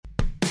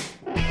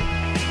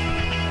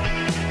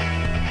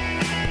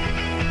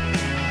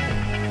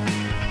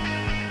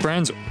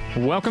Friends,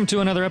 welcome to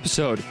another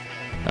episode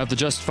of the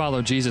Just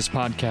Follow Jesus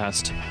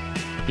podcast.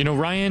 You know,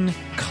 Ryan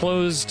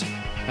closed,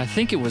 I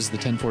think it was the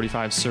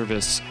 1045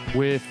 service,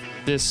 with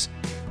this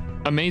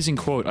amazing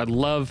quote I'd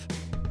love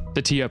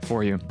to tee up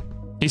for you.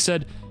 He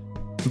said,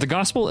 "The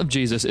gospel of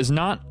Jesus is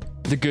not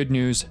the good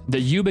news that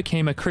you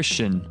became a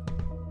Christian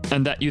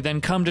and that you then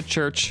come to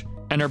church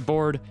and are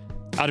bored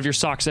out of your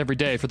socks every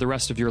day for the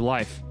rest of your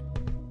life.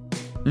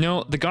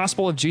 No, the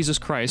gospel of Jesus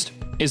Christ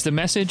is the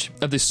message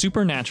of the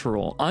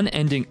supernatural,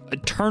 unending,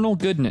 eternal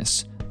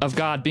goodness of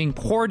God being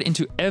poured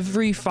into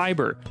every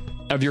fiber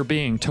of your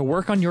being to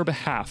work on your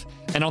behalf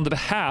and on the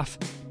behalf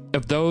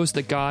of those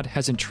that God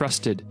has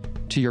entrusted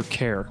to your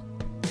care."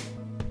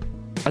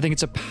 I think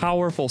it's a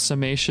powerful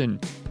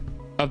summation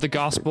of the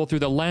gospel through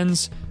the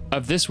lens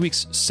of this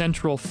week's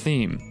central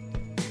theme.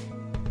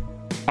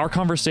 Our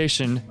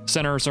conversation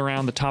centers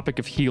around the topic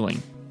of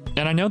healing,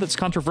 and I know that's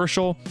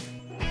controversial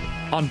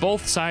on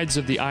both sides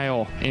of the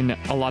aisle in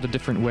a lot of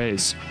different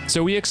ways.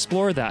 So we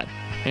explore that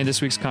in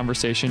this week's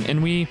conversation,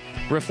 and we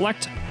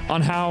reflect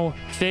on how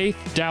faith,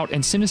 doubt,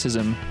 and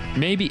cynicism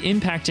may be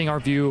impacting our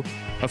view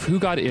of who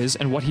God is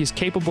and what He's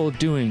capable of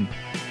doing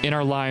in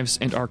our lives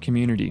and our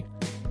community.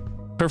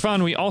 For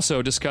fun, we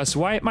also discuss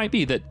why it might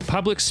be that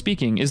public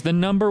speaking is the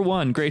number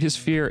one greatest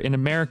fear in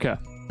America.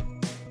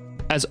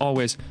 As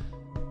always,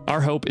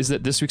 our hope is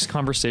that this week's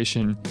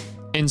conversation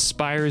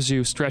inspires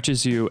you,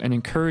 stretches you, and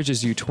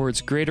encourages you towards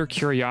greater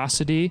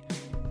curiosity,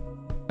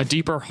 a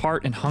deeper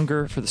heart and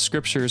hunger for the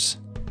scriptures,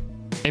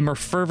 a more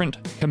fervent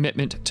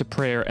commitment to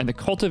prayer, and the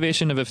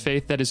cultivation of a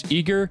faith that is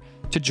eager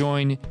to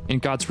join in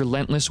God's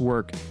relentless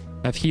work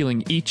of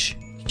healing each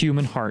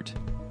human heart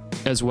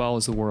as well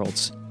as the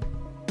world's.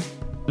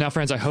 Now,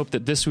 friends, I hope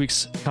that this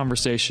week's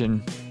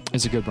conversation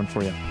is a good one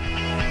for you.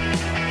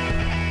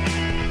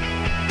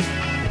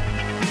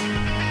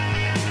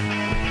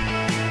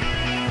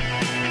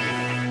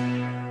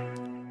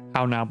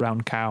 How now,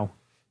 brown cow?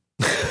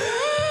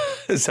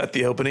 Is that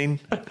the opening?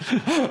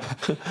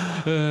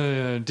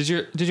 Did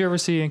you ever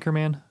see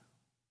Anchorman?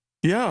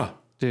 Yeah.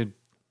 Dude.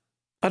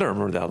 I don't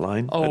remember that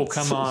line. Oh,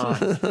 come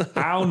on.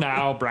 How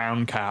now,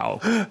 brown cow?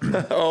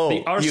 Oh,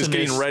 he was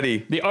getting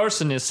ready. The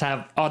arsonists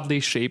have oddly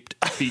shaped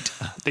feet.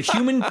 The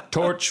Human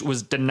Torch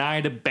was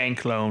denied a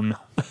bank loan.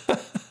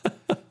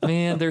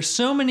 Man, there's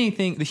so many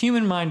things. The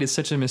human mind is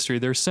such a mystery.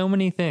 There's so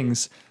many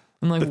things.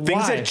 I'm like, the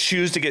things why? that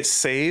choose to get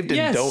saved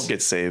and don't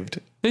get saved.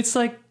 It's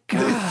like,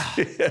 God.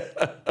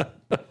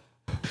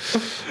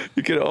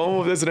 You could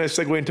almost, that's a nice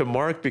segue into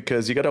Mark,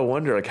 because you got to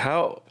wonder, like,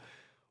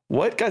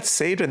 what got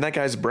saved in that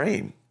guy's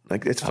brain?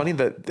 Like, it's funny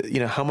that, you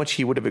know, how much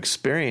he would have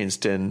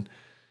experienced,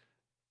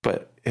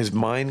 but his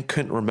mind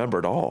couldn't remember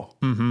it all.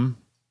 Mm-hmm.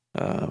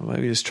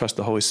 Maybe just trust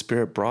the Holy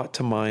Spirit brought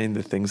to mind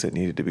the things that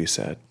needed to be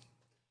said.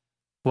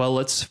 Well,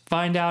 let's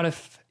find out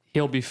if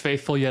he'll be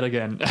faithful yet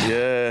again.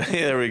 Yeah,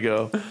 there we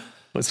go.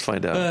 Let's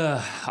find out.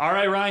 All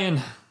right,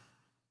 Ryan.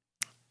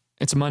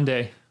 It's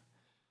Monday.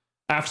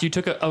 After you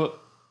took a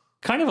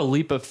kind of a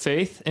leap of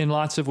faith in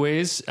lots of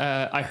ways,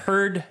 I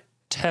heard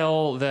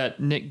tell that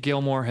Nick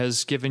Gilmore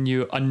has given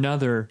you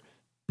another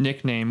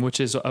nickname, which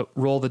is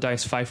Roll the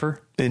Dice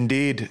Pfeiffer.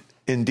 Indeed.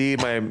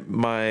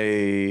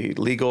 My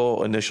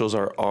legal initials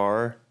are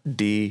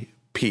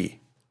RDP.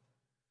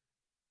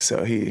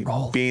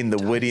 So being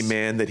the witty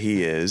man that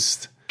he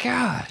is.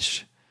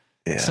 Gosh.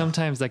 Yeah.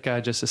 Sometimes that guy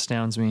just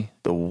astounds me.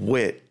 The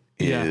wit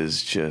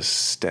is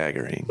just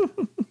staggering.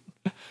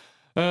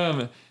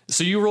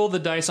 So you rolled the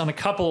dice on a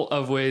couple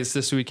of ways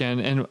this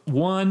weekend, and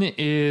one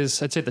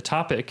is, I'd say, the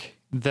topic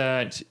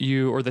that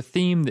or the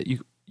theme that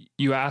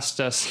you asked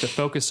us to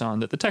focus on,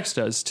 that the text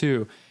does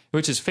too,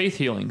 which is faith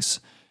healings.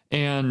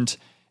 And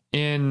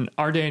in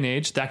our day and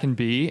age, that can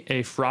be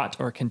a fraught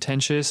or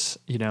contentious,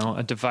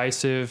 a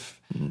divisive,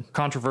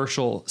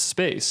 controversial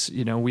space.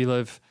 We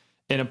live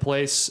in a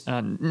place,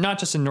 not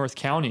just in North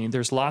County,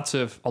 there's lots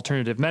of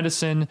alternative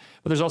medicine,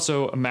 but there's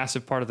also a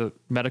massive part of the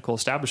medical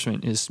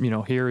establishment is,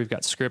 here we've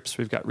got Scripps,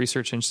 we've got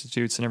research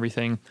institutes and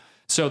everything.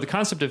 So the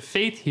concept of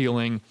faith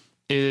healing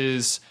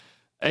is,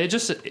 a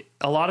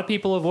lot of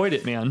people avoid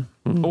it, man,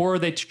 or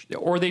they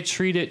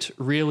treat it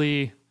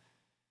really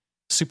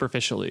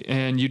superficially,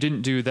 and you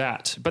didn't do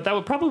that. But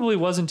that probably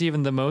wasn't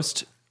even the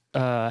most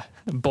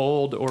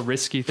bold or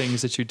risky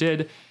things that you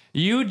did.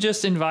 You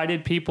just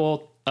invited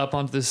people up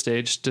onto the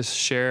stage to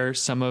share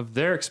some of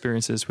their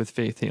experiences with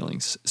faith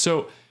healings.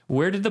 So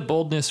where did the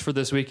boldness for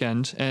this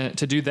weekend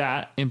to do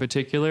that in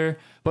particular,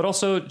 but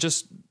also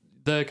just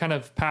the kind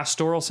of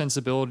pastoral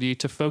sensibility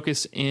to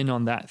focus in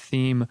on that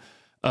theme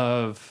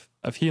of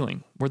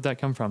healing? Where'd that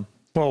come from?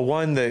 Well,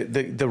 one,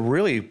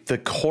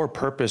 the core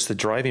purpose, the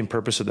driving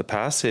purpose of the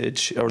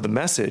passage or the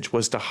message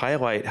was to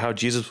highlight how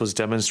Jesus was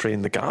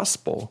demonstrating the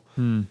gospel.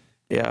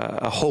 Yeah,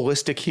 a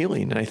holistic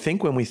healing. And I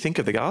think when we think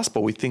of the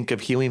gospel, we think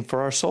of healing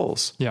for our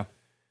souls. Yeah.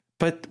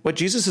 But what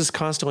Jesus is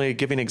constantly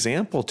giving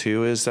example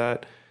to is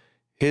that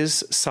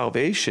his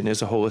salvation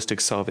is a holistic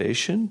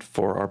salvation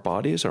for our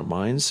bodies, our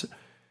minds,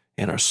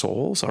 and our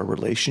souls, our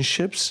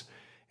relationships.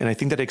 And I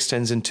think that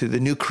extends into the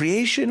new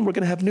creation. We're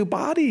going to have new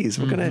bodies.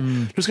 There's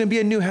going to be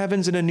a new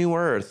heavens and a new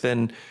earth.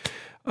 And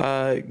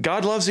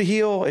God loves to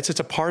heal. It's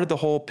a part of the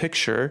whole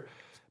picture.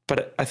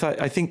 But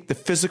I think the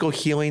physical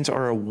healings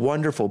are a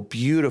wonderful,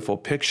 beautiful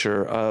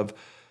picture of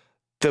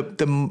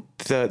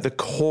the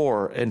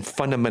core and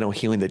fundamental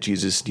healing that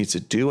Jesus needs to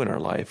do in our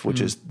life, which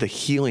is the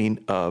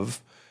healing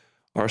of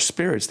our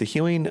spirits, the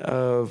healing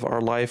of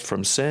our life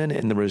from sin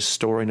and the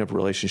restoring of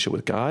relationship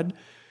with God.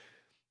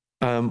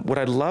 What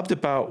I loved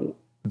about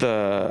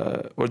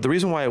the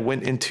reason why I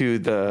went into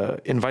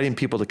the inviting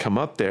people to come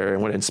up there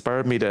and what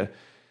inspired me to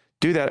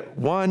do that,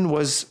 one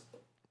was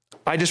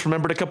I just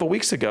remembered a couple of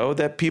weeks ago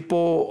that a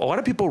lot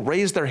of people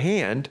raised their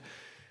hand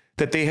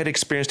that they had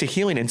experienced a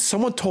healing. And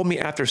someone told me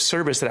after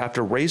service that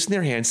after raising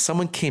their hand,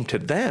 someone came to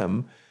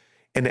them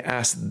and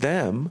asked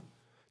them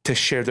to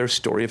share their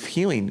story of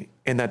healing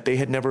and that they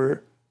had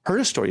never heard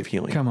a story of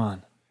healing. Come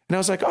on. And I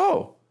was like,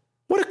 oh,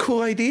 what a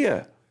cool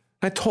idea.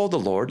 And I told the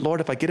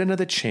Lord, if I get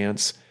another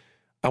chance,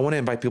 I want to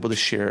invite people to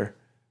share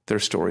their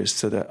stories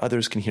so that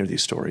others can hear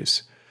these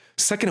stories.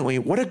 Secondly,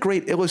 what a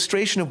great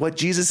illustration of what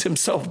Jesus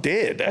himself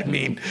did. I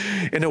mean,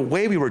 in a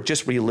way, we were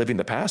just reliving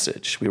the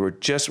passage. We were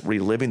just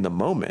reliving the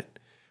moment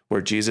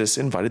where Jesus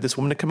invited this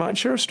woman to come out and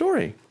share a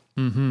story.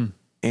 Mm-hmm.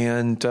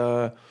 And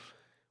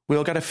we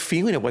all got a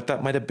feeling of what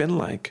that might have been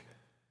like.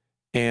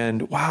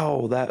 And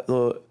wow,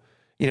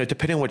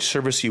 depending on which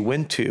service you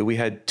went to, we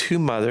had two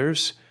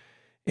mothers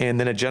and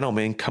then a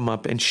gentleman come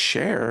up and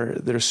share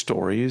their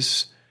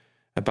stories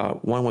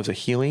about, one was a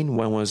healing,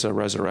 one was a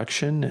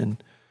resurrection.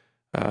 And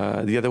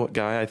the other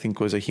guy, I think,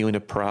 was a healing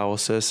of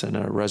paralysis and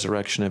a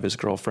resurrection of his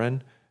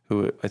girlfriend,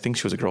 who I think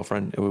she was a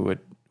girlfriend who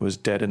was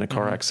dead in a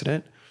car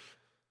accident.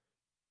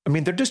 I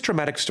mean, they're just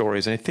dramatic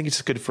stories. And I think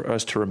it's good for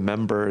us to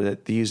remember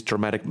that these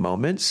dramatic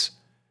moments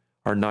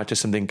are not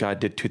just something God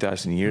did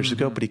 2,000 years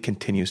ago, but he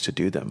continues to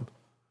do them.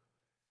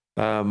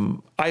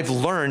 I've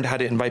learned how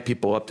to invite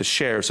people up to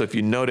share. So if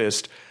you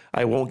noticed,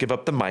 I won't give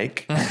up the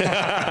mic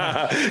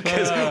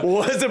because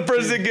once a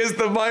person gets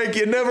the mic,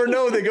 you never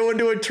know. They go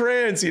into a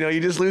trance, you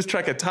just lose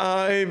track of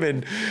time.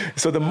 And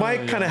so the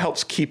mic kind of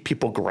helps keep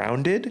people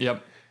grounded.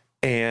 Yep.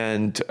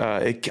 And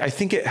I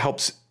think it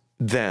helps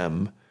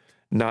them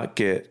not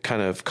get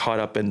kind of caught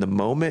up in the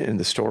moment in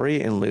the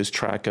story and lose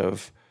track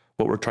of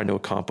what we're trying to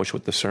accomplish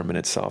with the sermon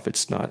itself.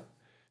 It's not.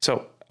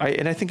 So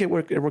I think it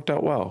worked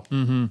out well.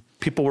 Mm-hmm.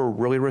 People were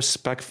really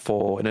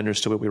respectful and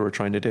understood what we were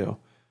trying to do.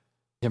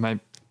 Yeah.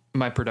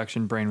 My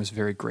production brain was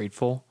very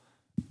grateful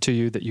to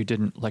you that you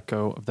didn't let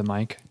go of the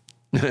mic.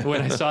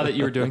 When I saw that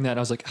you were doing that, I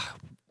was like, oh,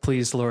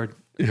 please, Lord,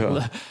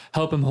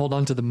 help him hold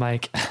on to the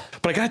mic.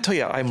 But I got to tell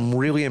you, I'm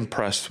really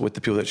impressed with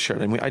the people that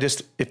shared. I mean,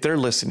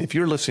 if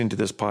you're listening to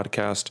this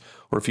podcast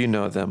or if you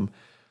know them,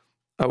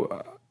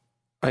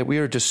 we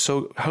are just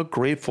how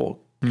grateful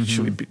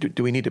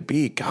do we need to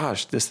be?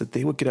 Gosh, that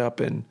they would get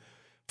up in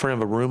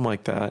front of a room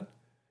like that.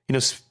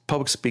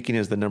 Public speaking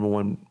is the number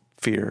one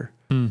fear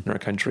in our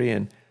country,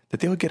 and that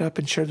they would get up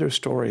and share their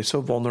story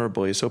so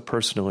vulnerably, so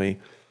personally.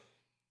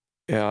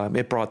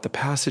 It brought the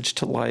passage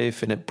to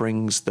life, and it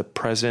brings the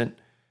present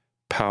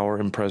power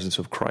and presence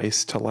of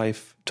Christ to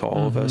life to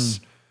all of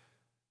us.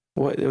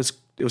 Well, it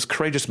was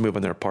courageous move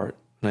on their part,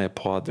 and I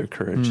applaud their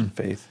courage and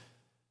faith.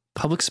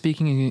 Public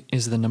speaking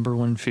is the number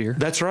one fear.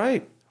 That's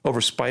right.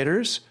 Over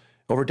spiders,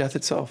 over death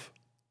itself.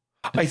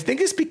 I think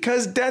it's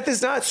because death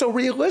is not so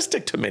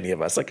realistic to many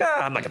of us. Like,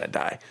 I'm not going to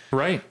die.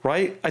 Right.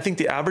 Right. I think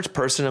the average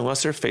person,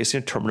 unless they're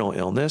facing a terminal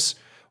illness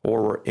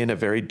or in a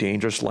very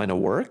dangerous line of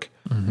work,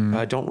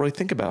 don't really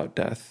think about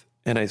death.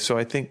 And so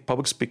I think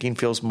public speaking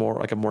feels more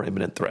like a more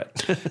imminent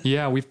threat.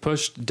 Yeah. We've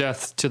pushed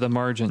death to the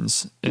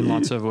margins in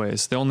lots of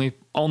ways. The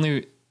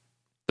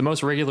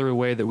most regular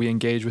way that we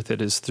engage with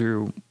it is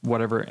through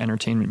whatever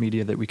entertainment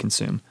media that we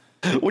consume.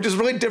 Which is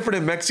really different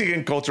in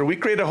Mexican culture. We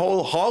create a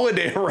whole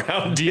holiday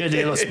around Dia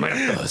de los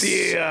Muertos.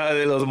 Dia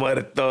de los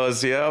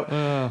Muertos,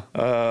 yeah.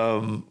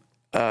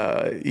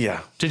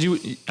 Yeah. Did you,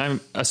 I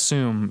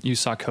assume you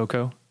saw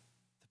Coco?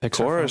 Of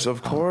course.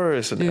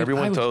 And dude,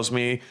 everyone tells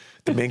me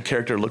the main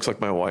character looks like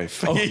my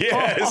wife. Oh.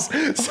 Yes.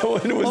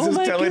 Someone was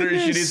just telling her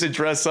she needs to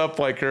dress up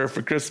like her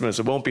for Christmas.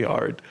 It won't be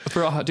hard.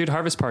 For a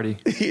harvest party.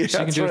 Yeah,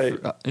 that's right.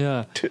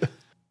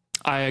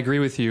 I agree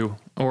with you.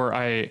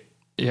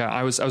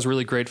 I was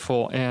really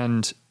grateful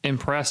and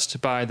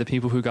impressed by the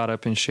people who got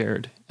up and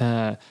shared.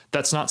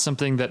 That's not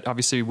something that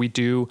obviously we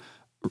do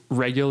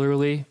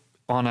regularly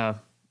on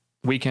a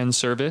weekend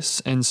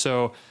service. And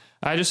so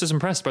I just was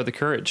impressed by the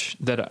courage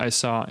that I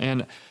saw.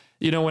 And,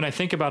 when I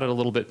think about it a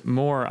little bit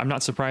more, I'm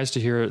not surprised to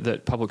hear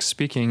that public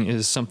speaking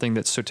is something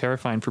that's so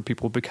terrifying for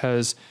people,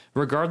 because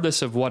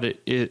regardless of what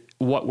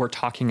what we're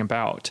talking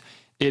about,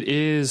 it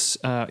is,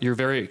 you're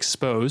very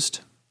exposed.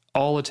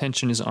 All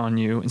attention is on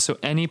you. And so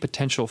any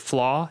potential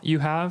flaw you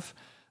have,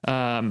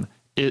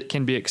 it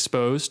can be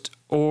exposed.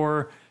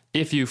 Or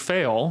if you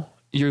fail,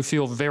 you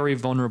feel very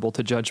vulnerable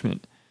to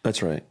judgment.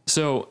 That's right.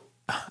 So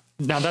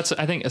now that's,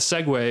 I think, a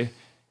segue,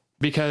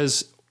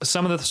 because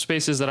some of the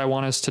spaces that I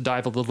want us to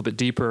dive a little bit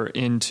deeper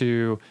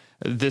into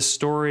this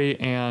story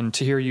and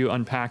to hear you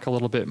unpack a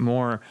little bit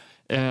more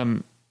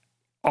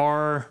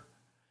are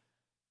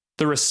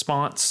the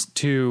response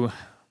to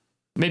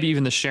maybe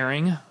even the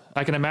sharing.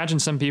 I can imagine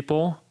some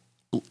people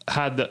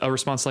had a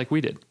response like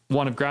we did,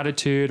 one of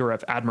gratitude or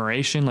of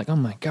admiration, like, oh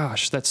my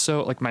gosh, that's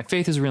so, like, my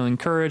faith is really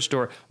encouraged,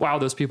 or wow,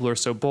 those people are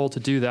so bold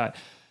to do that.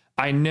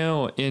 I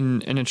know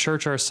in a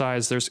church our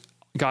size, there's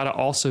got to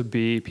also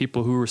be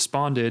people who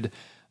responded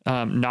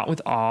not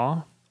with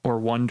awe or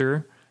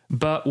wonder,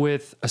 but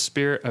with a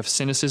spirit of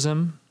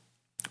cynicism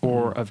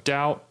or of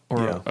doubt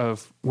or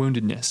of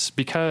woundedness.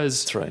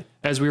 Because that's right.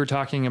 As we were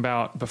talking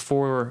about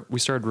before we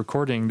started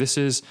recording, this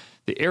is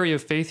the area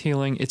of faith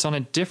healing. It's on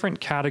a different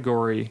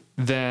category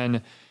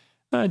than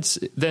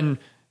the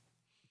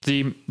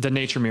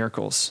nature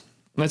miracles.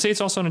 And I'd say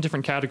it's also in a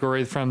different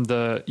category from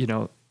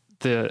the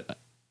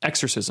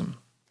exorcism.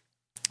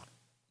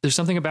 There's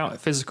something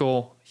about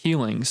physical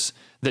healings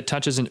that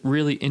touches a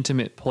really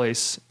intimate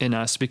place in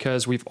us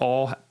because we've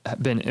all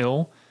been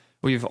ill.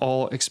 We've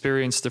all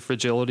experienced the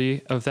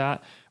fragility of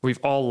that. We've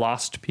all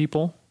lost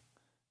people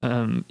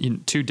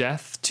to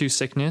death, to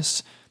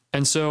sickness.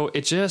 And so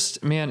it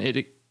just, man,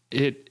 it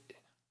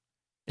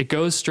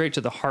goes straight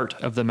to the heart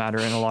of the matter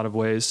in a lot of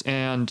ways.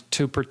 And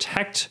to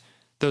protect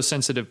those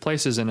sensitive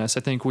places in us, I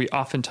think we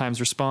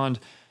oftentimes respond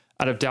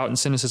out of doubt and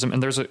cynicism.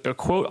 And there's a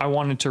quote I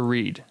wanted to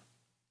read,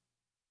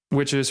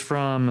 which is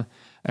from,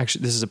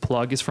 actually, this is a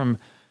plug. It's from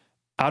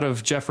out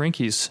of Jeff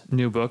Rinke's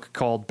new book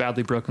called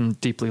Badly Broken,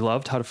 Deeply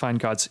Loved, How to Find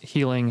God's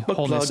Healing, Book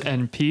Wholeness, plug.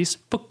 and Peace.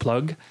 Book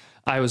plug.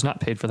 I was not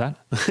paid for that.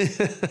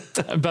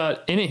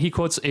 But in it, he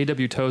quotes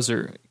A.W.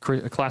 Tozer,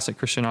 a classic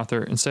Christian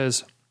author, and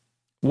says,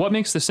 "What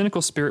makes the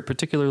cynical spirit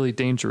particularly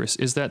dangerous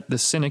is that the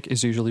cynic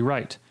is usually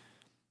right.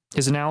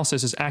 His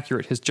analysis is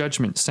accurate, his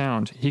judgment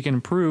sound. He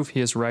can prove he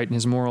is right in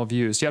his moral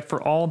views, yet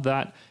for all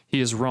that, he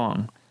is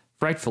wrong,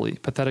 frightfully,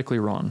 pathetically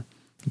wrong.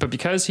 But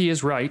because he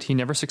is right, he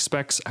never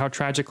suspects how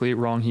tragically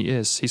wrong he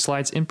is. He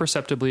slides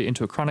imperceptibly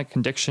into a chronic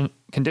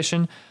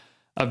condition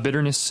of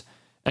bitterness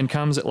and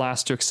comes at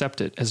last to accept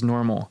it as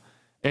normal."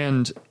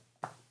 And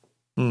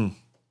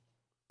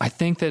I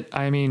think that,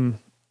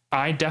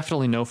 I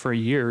definitely know for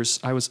years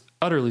I was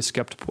utterly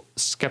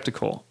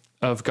skeptical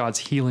of God's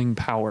healing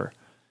power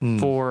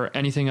for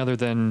anything other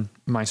than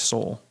my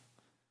soul.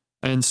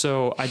 And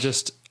so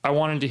I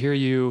wanted to hear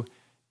you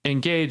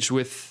engage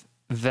with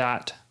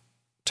that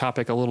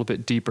topic a little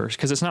bit deeper,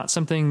 because it's not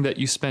something that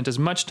you spent as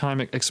much time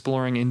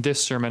exploring in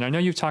this sermon. I know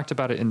you've talked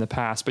about it in the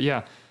past, but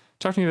yeah,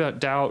 talk to me about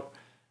doubt,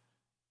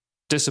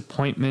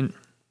 disappointment,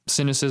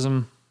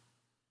 cynicism.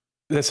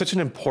 That's such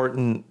an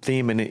important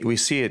theme, and we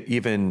see it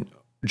even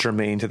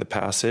germane to the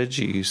passage.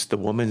 The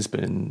woman's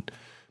been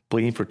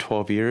bleeding for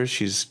 12 years.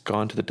 She's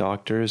gone to the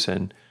doctors,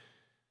 and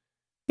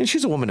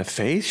she's a woman of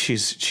faith.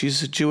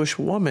 She's a Jewish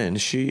woman.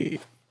 She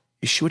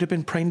would have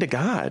been praying to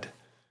God.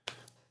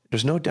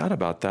 There's no doubt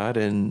about that.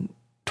 And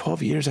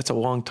 12 years, that's a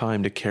long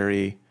time to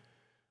carry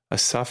a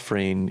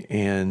suffering.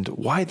 And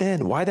why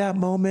then? Why that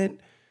moment?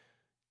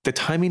 The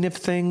timing of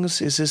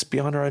things is just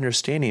beyond our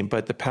understanding.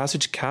 But the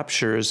passage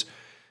captures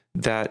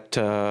that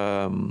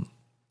the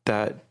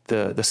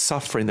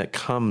suffering that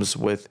comes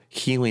with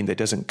healing that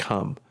doesn't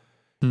come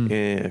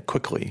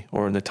quickly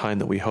or in the time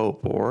that we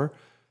hope, or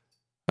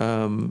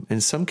in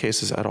some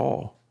cases at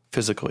all,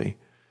 physically,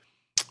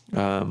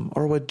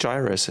 or with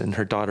Jairus and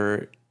her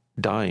daughter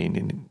dying,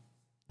 and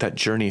that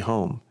journey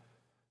home,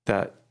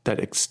 that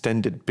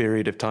extended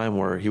period of time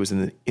where he was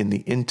in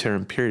the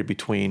interim period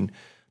between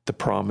the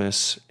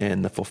promise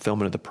and the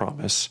fulfillment of the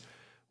promise,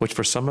 which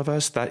for some of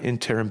us, that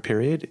interim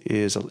period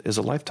is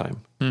a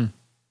lifetime,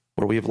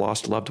 where we have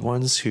lost loved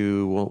ones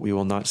who we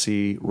will not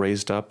see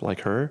raised up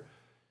like her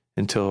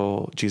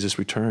until Jesus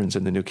returns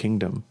in the new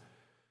kingdom.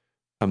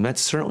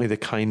 That's certainly the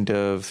kind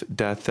of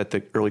death that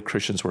the early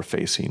Christians were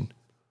facing,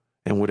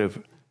 and would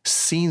have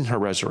seen her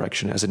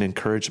resurrection as an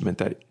encouragement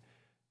that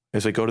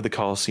as we go to the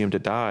Colosseum to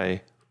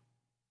die,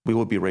 we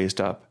will be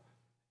raised up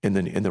in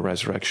the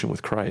resurrection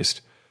with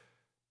Christ.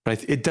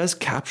 But it does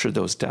capture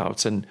those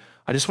doubts. And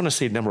I just want to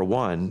say, number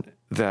one,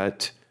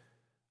 that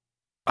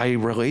I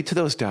relate to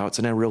those doubts,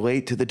 and I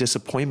relate to the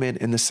disappointment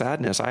and the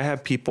sadness. I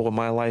have people in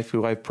my life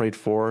who I've prayed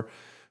for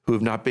who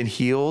have not been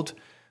healed.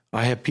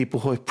 I have people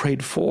who I've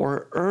prayed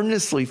for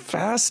earnestly,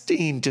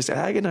 fasting, just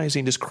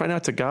agonizing, just crying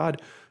out to God,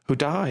 who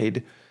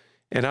died.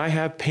 And I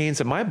have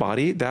pains in my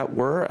body that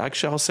were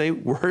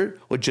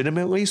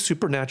legitimately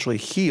supernaturally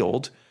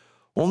healed,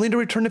 only to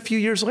return a few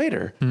years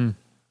later.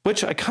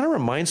 Which kind of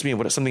reminds me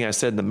of something I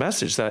said in the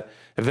message, that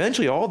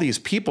eventually all these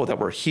people that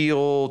were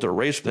healed or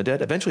raised from the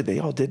dead, eventually they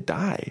all did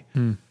die.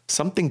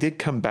 Something did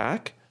come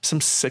back,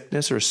 some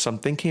sickness or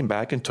something came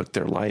back and took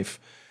their life.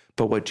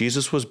 But what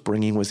Jesus was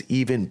bringing was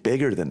even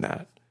bigger than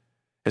that.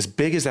 As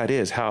big as that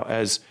is,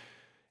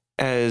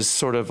 as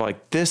sort of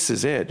like, this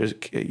is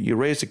it. You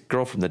raised a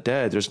girl from the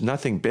dead. There's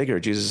nothing bigger.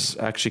 Jesus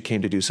actually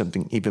came to do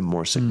something even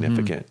more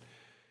significant.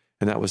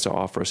 And that was to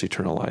offer us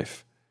eternal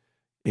life.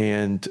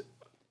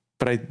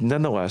 But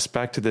nonetheless,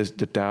 back to the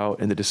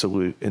doubt and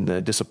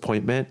the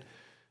disappointment.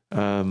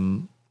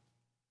 I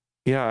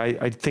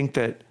think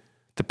that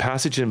the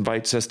passage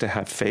invites us to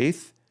have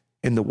faith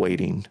in the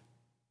waiting.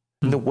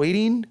 And the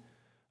waiting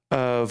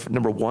of,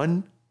 number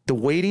one, the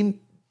waiting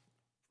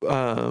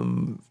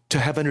to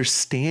have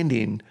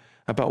understanding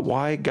about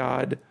why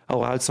God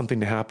allowed something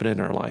to happen in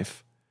our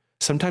life.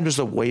 Sometimes there's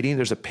a waiting,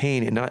 there's a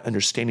pain in not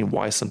understanding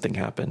why something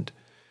happened.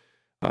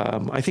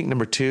 I think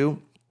number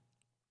two,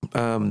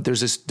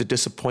 there's the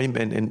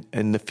disappointment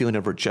and the feeling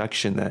of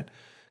rejection that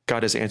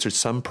God has answered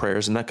some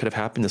prayers, and that could have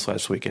happened this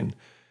last weekend.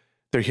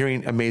 They're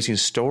hearing amazing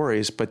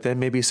stories, but then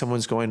maybe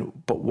someone's going,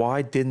 but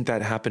why didn't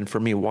that happen for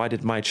me? Why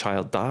did my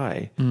child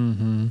die?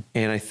 Mm-hmm.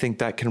 And I think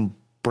that can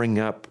bring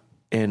up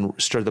and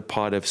stir the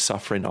pot of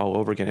suffering all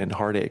over again and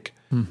heartache.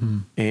 Mm-hmm.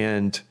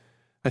 And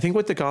I think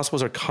what the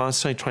Gospels are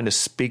constantly trying to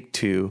speak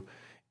to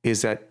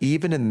is that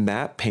even in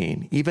that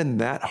pain, even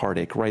that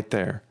heartache right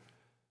there,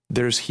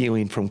 there's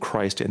healing from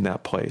Christ in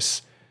that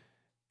place.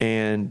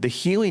 And the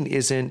healing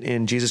isn't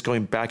in Jesus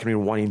going back and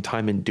rewinding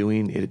time and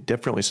doing it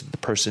differently so that the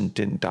person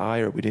didn't die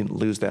or we didn't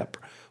lose that,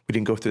 we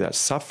didn't go through that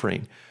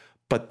suffering,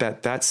 but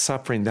that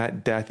suffering,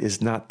 that death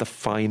is not the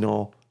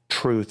final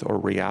truth or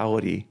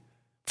reality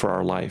for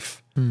our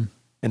life.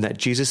 And that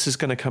Jesus is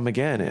going to come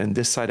again, and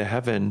this side of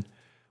heaven,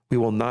 we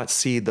will not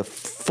see the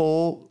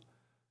full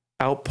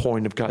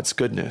outpouring of God's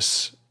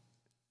goodness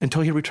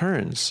until he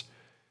returns.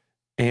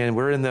 And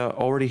we're in the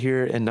already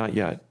here and not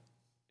yet.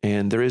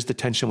 And there is the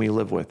tension we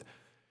live with.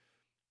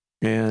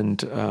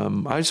 And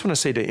I just want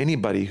to say to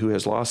anybody who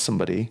has lost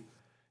somebody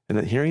and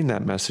that hearing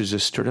that message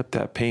just stirred up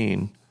that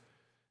pain,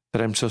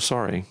 that I'm so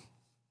sorry.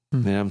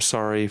 And I'm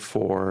sorry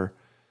for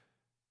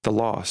the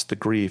loss, the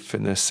grief,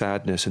 and the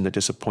sadness and the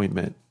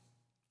disappointment.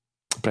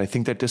 But I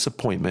think that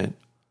disappointment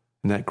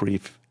and that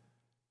grief,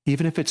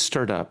 even if it's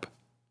stirred up,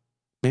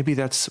 maybe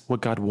that's what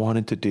God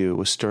wanted to do,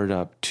 was stirred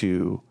up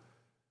to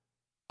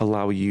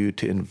allow you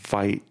to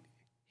invite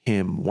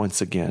him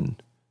once again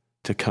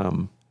to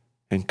come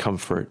and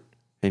comfort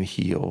and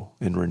heal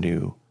and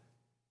renew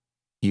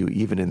you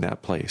even in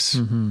that place.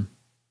 Mm-hmm.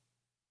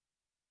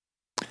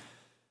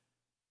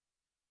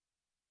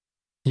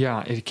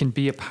 Yeah, it can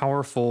be a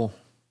powerful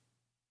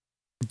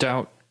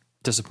doubt,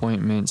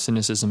 disappointment,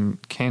 cynicism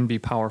can be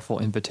powerful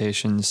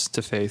invitations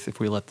to faith if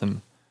we let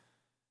them.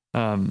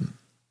 And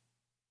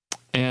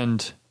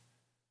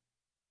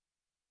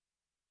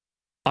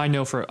I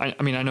know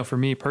for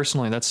me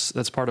personally,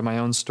 that's part of my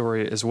own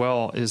story as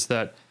well, is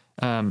that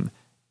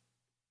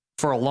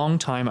for a long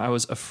time I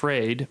was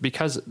afraid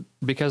because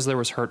there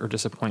was hurt or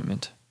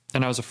disappointment,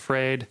 and I was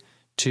afraid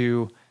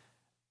to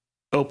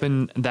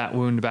open that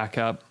wound back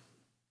up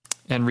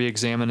and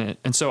re-examine it.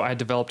 And so I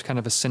developed kind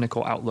of a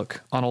cynical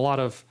outlook on a lot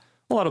of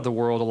the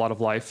world, a lot of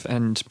life,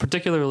 and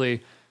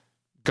particularly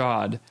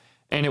God.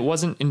 And it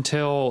wasn't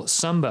until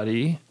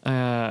somebody,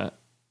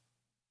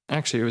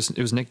 actually it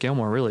was Nick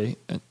Gilmore, really,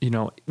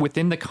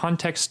 within the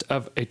context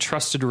of a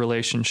trusted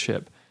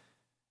relationship,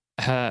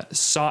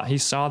 he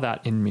saw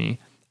that in me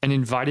and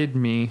invited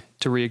me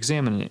to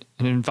re-examine it,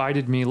 and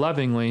invited me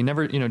lovingly,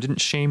 never,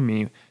 didn't shame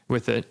me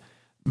with it,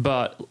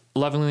 but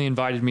lovingly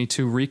invited me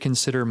to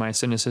reconsider my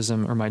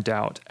cynicism or my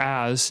doubt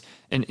as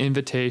an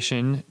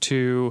invitation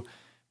to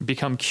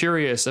become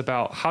curious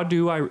about, how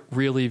do I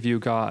really view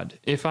God?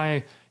 If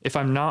I'm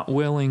not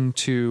willing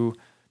to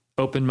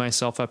open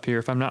myself up here,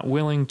 if I'm not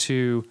willing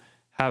to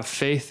have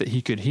faith that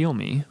he could heal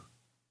me,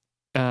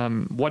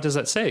 what does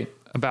that say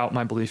about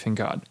my belief in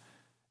God?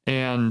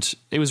 And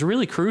it was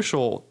really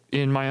crucial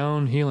in my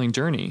own healing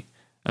journey,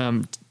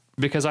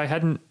 because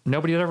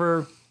nobody had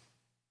ever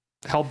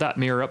held that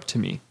mirror up to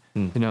me,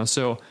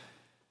 so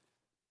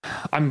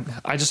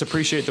I just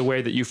appreciate the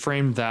way that you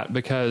framed that,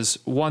 because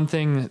one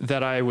thing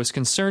that I was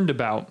concerned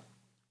about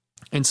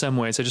in some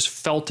ways, I just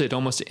felt it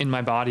almost in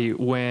my body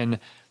when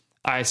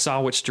I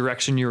saw which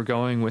direction you were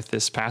going with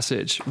this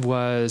passage,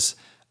 was,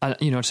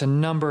 it's a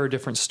number of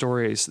different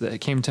stories that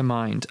came to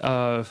mind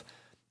of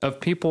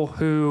people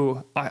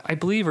who I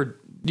believe are,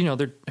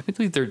 I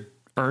believe they're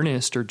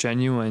earnest or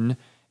genuine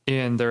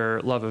in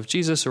their love of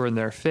Jesus or in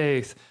their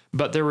faith,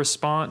 but their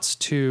response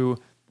to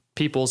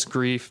people's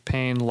grief,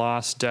 pain,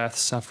 loss, death,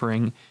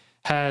 suffering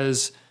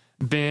has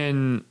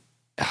been,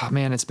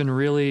 it's been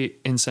really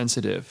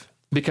insensitive,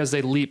 because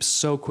they leap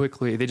so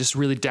quickly. They just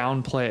really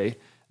downplay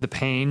the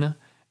pain,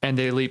 and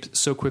they leap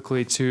so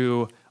quickly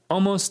to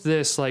almost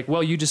this like,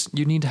 well, you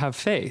need to have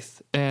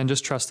faith and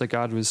just trust that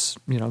God was,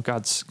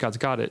 God's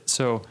got it.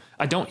 So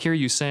I don't hear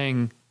you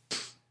saying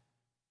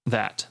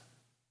that.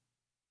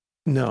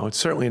 No, it's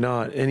certainly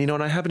not. And,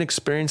 and I haven't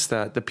experienced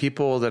that. The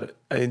people that,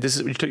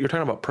 you're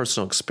talking about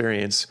personal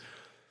experience.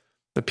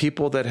 The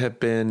people that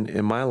have been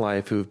in my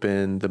life who've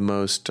been the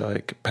most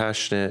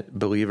passionate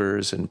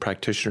believers and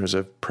practitioners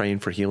of praying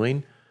for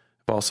healing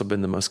have also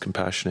been the most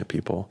compassionate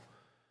people.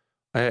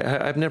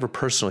 I've never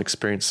personally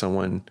experienced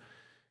someone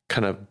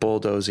kind of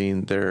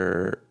bulldozing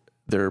their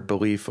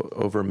belief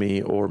over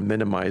me or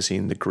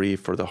minimizing the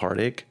grief or the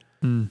heartache.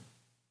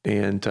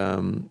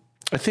 And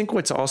I think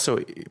what's also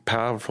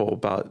powerful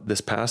about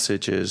this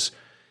passage is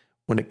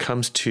when it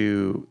comes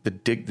to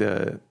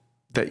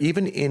that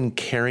even in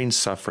carrying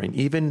suffering,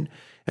 even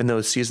in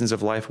those seasons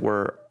of life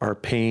where our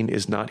pain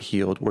is not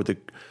healed, where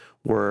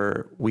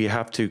where we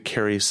have to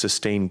carry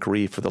sustained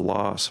grief for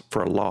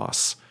a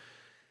loss.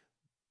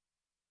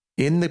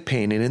 In the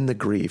pain and in the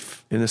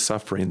grief, in the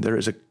suffering, there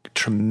is a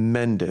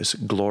tremendous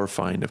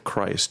glorifying of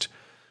Christ.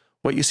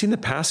 What you see in the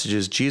passage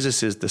is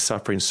Jesus is the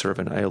suffering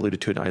servant. I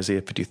alluded to it in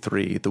Isaiah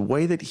 53. The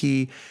way that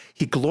he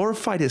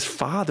glorified his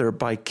Father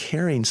by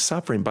carrying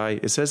suffering.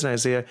 It says in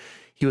Isaiah,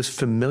 he was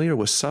familiar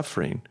with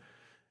suffering.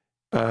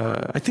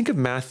 I think of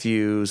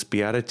Matthew's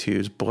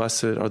Beatitudes,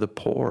 blessed are the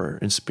poor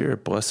in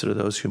spirit, blessed are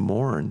those who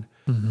mourn,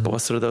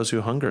 blessed are those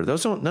who hunger.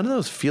 None of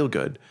those feel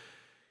good.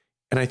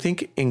 And I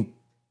think in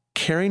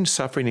carrying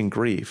suffering and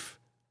grief,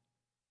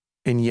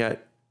 and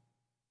yet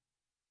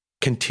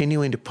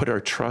continuing to put our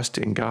trust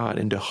in God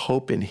and to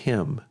hope in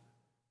him,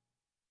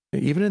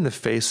 even in the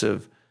face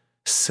of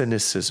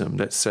cynicism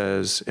that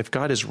says, if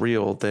God is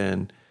real,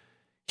 then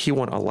he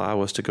won't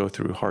allow us to go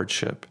through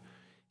hardship.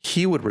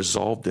 He would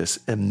resolve this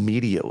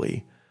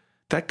immediately.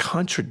 That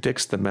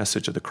contradicts the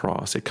message of the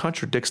cross. It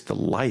contradicts the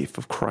life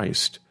of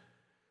Christ,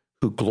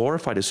 who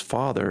glorified his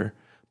Father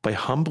by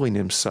humbling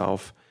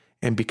himself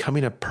and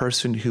becoming a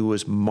person who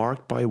was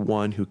marked by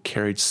one who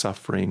carried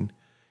suffering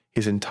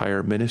his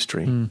entire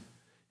ministry.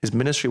 His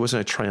ministry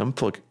wasn't a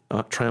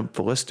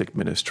triumphalistic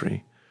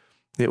ministry.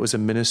 It was a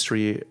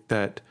ministry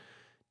that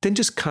didn't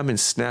just come and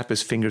snap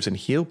his fingers and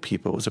heal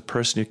people. It was a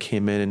person who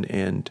came in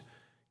and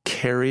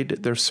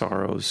carried their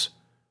sorrows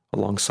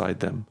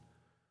alongside them.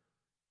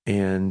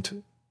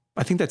 And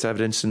I think that's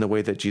evidenced in the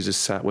way that Jesus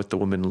sat with the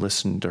woman and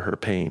listened to her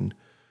pain,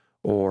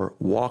 or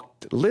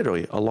walked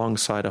literally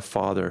alongside a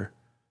father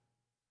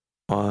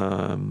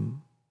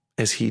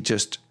as he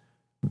just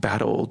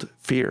battled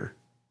fear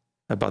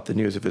about the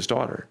news of his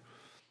daughter.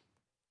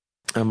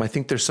 I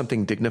think there's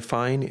something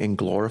dignifying and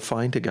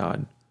glorifying to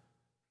God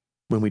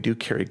when we do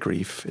carry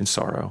grief and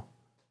sorrow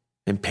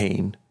and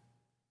pain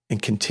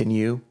and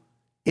continue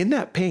in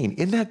that pain,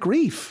 in that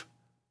grief,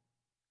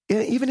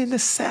 even in the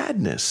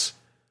sadness,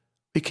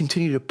 we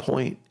continue to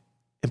point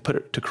and put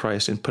it to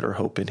Christ and put our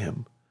hope in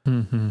him.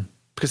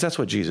 Because that's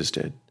what Jesus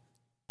did.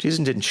 Jesus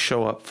didn't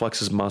show up, flex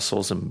his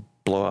muscles, and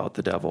blow out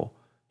the devil.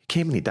 He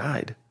came and he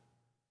died.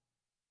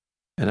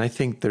 And I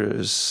think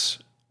that's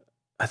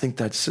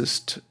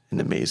just an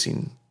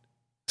amazing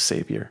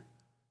Savior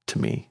to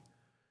me.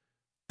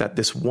 That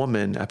this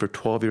woman, after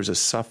 12 years of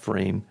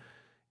suffering,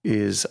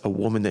 is a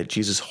woman that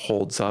Jesus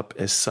holds up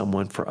as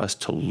someone for us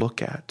to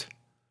look at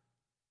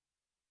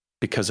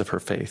because of her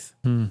faith.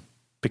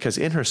 Because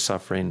in her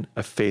suffering,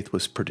 a faith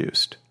was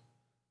produced.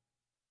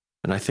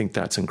 And I think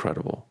that's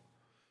incredible.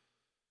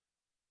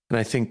 And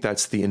I think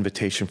that's the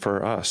invitation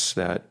for us,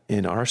 that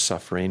in our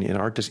suffering,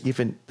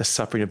 even the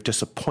suffering of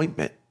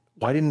disappointment,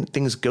 why didn't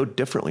things go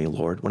differently,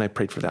 Lord, when I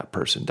prayed for that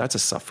person? That's a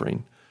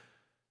suffering.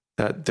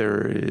 That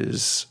there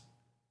is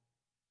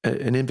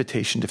an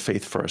invitation to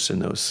faith for us in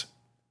those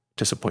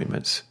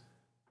disappointments.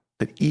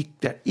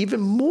 That even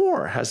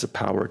more has the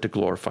power to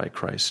glorify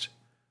Christ.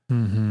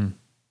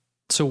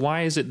 So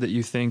why is it that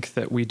you think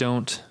that we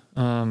don't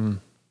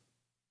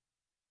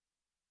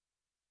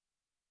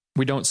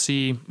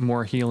see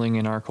more healing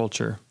in our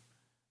culture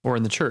or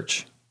in the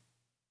church?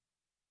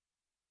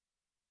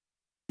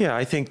 Yeah,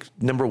 I think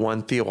number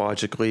one,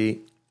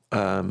 theologically,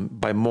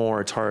 by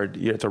more, it's hard.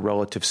 It's a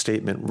relative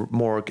statement.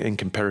 More in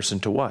comparison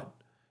to what?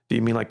 Do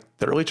you mean like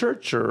the early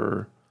church,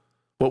 or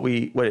what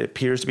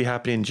appears to be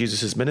happening in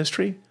Jesus'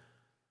 ministry?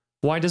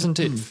 Why doesn't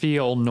it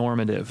feel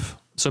normative?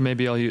 So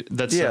maybe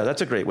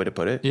that's a great way to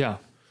put it. Yeah.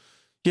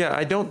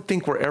 I don't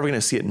think we're ever going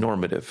to see it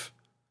normative.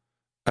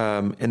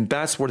 And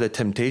that's where the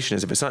temptation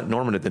is. If it's not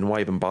normative, then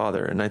why even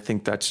bother? And I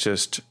think that's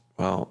just,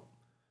 I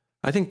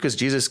think because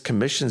Jesus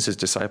commissions his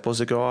disciples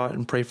to go out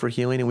and pray for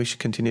healing, and we should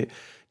continue.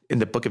 In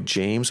the book of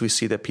James, we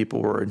see that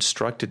people were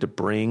instructed to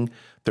bring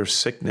their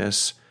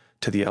sickness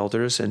to the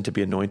elders and to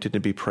be anointed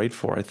and be prayed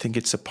for. I think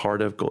it's a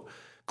part of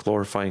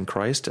glorifying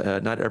Christ.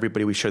 Not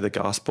everybody we share the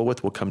gospel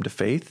with will come to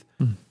faith,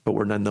 but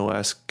we're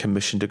nonetheless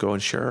commissioned to go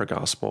and share our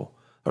gospel,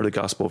 or the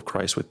gospel of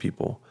Christ, with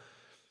people.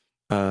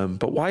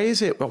 But why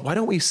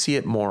don't we see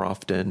it more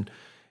often?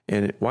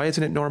 And why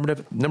isn't it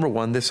normative? Number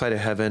one, this side of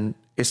heaven,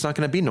 it's not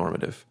going to be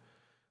normative.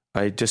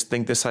 I just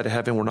think this side of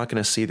heaven, we're not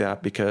going to see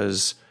that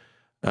because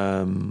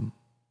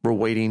we're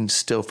waiting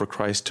still for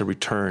Christ to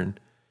return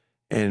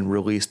and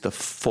release the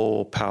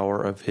full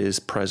power of his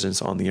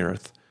presence on the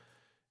earth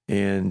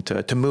and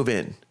to move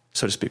in,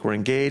 so to speak. We're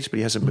engaged, but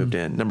he hasn't moved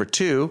in. Number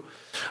two,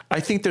 I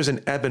think there's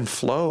an ebb and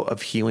flow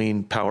of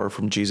healing power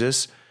from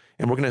Jesus.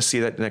 And we're going to see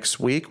that next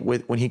week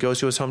when he goes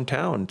to his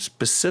hometown.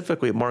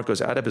 Specifically, Mark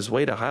goes out of his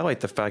way to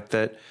highlight the fact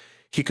that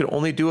he could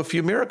only do a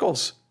few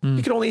miracles.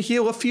 He could only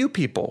heal a few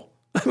people.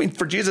 I mean,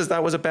 for Jesus,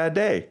 that was a bad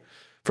day.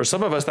 For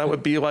some of us, that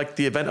would be like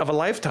the event of a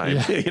lifetime,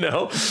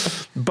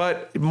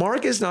 But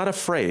Mark is not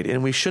afraid,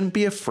 and we shouldn't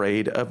be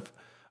afraid of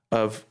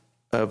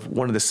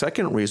one of the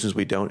second reasons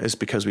we don't is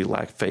because we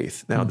lack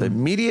faith. Now, the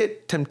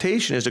immediate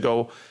temptation is to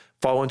go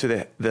fall into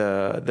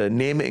the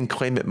name it and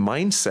claim it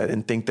mindset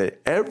and think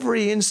that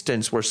every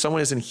instance where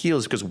someone isn't healed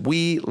is because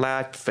we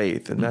lacked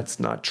faith, and that's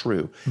not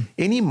true.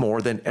 Any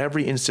more than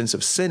every instance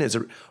of sin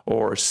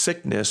or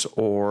sickness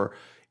or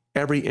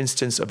every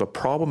instance of a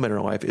problem in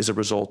our life is a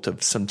result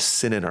of some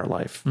sin in our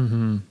life.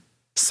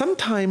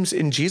 Sometimes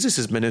in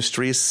Jesus's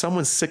ministry,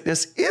 someone's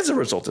sickness is a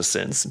result of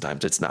sin.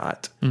 Sometimes it's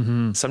not.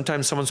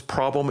 Sometimes someone's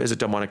problem is a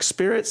demonic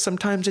spirit.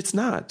 Sometimes it's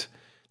not.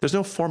 There's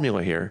no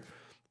formula here,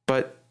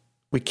 but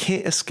we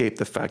can't escape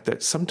the fact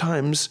that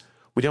sometimes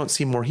we don't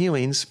see more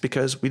healings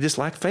because we just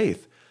lack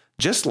faith.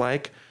 Just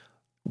like,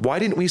 why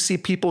didn't we see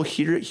people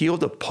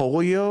healed of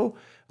polio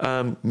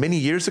many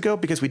years ago?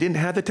 Because we didn't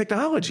have the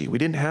technology. We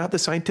didn't have the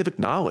scientific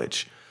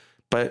knowledge.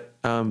 But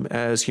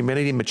as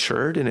humanity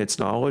matured in its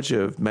knowledge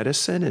of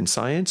medicine and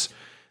science,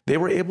 they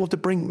were able to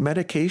bring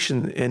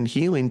medication and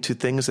healing to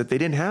things that they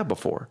didn't have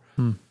before.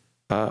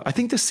 I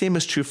think the same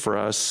is true for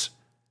us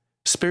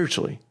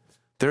spiritually.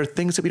 There are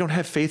things that we don't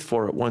have faith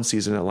for at one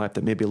season in life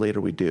that maybe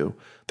later we do.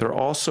 There are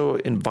also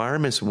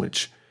environments in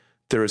which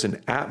there is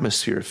an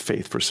atmosphere of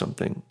faith for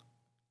something.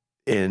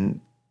 And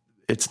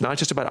it's not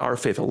just about our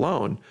faith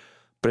alone,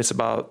 but it's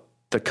about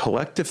the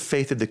collective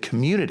faith of the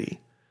community.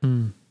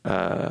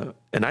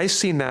 And I've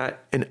seen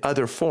that in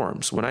other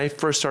forms. When I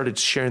first started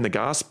sharing the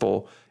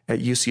gospel at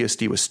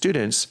UCSD with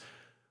students,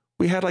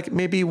 we had like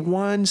maybe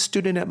one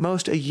student at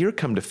most a year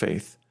come to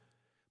faith.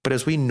 But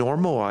as we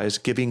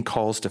normalize giving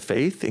calls to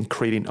faith and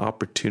creating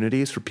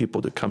opportunities for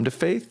people to come to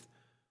faith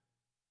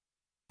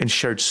and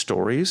shared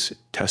stories,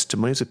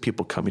 testimonies of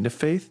people coming to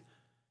faith,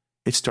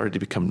 it started to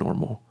become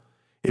normal.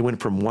 It went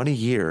from one a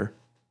year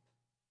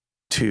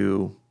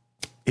to,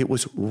 it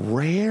was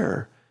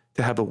rare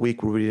to have a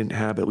week where we didn't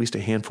have at least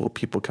a handful of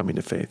people coming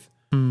to faith.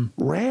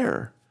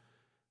 Rare.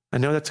 I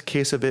know that's a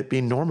case of it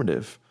being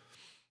normative.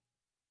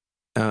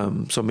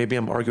 So maybe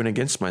I'm arguing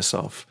against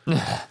myself.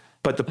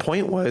 But the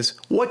point was,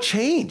 what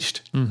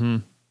changed?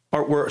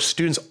 Were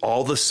students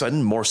all of a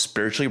sudden more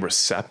spiritually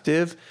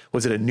receptive?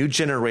 Was it a new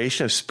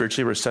generation of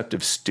spiritually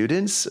receptive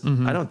students?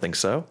 I don't think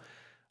so.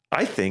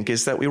 I think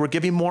is that we were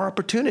giving more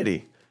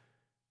opportunity.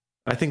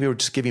 I think we were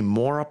just giving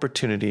more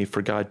opportunity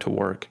for God to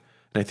work.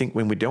 And I think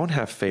when we don't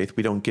have faith,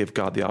 we don't give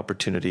God the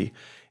opportunity.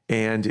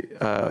 And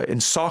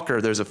in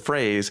soccer, there's a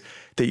phrase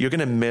that you're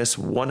going to miss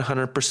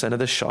 100% of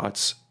the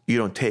shots you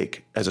don't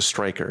take as a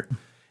striker.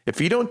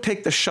 If you don't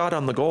take the shot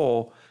on the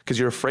goal because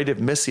you're afraid of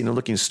missing and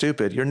looking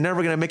stupid, you're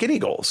never going to make any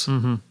goals.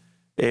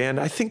 And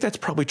I think that's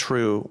probably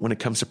true when it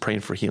comes to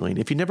praying for healing.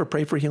 If you never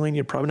pray for healing,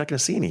 you're probably not going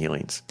to see any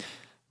healings.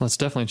 Well, that's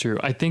definitely true.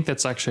 I think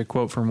that's actually a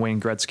quote from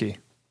Wayne Gretzky.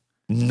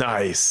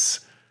 Nice.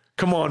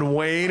 Come on,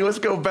 Wayne. Let's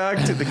go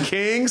back to the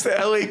Kings, the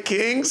LA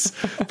Kings.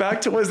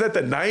 Back to, was that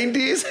the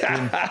 90s?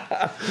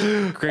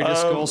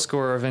 Greatest goal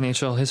scorer of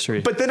NHL history.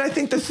 But then I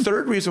think the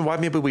third reason why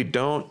maybe we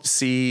don't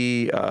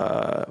see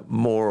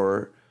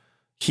more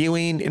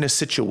healing in a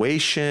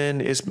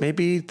situation is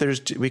maybe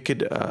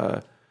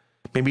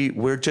maybe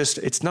we're just,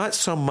 it's not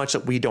so much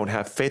that we don't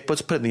have faith.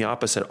 Let's put it in the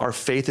opposite. Our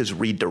faith is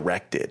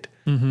redirected.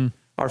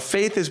 Our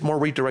faith is more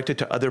redirected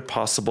to other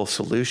possible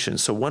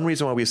solutions. So one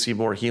reason why we see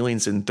more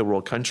healings in third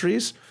world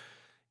countries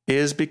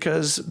is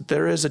because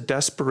there is a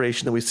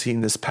desperation that we see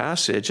in this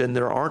passage and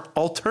there aren't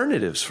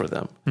alternatives for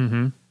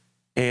them.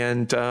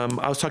 And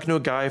I was talking to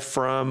a guy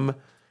from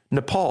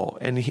Nepal,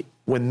 and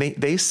when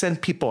they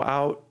send people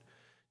out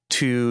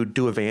to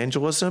do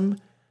evangelism,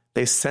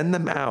 they send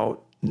them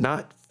out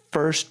not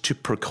first to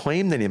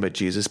proclaim the name of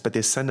Jesus, but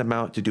they send them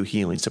out to do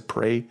healings, to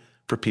pray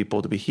for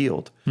people to be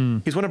healed.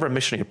 He's one of our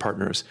missionary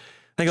partners.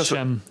 And I go,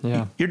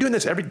 so you're doing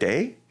this every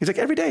day? He's like,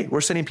 every day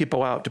we're sending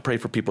people out to pray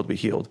for people to be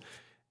healed.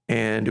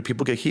 And do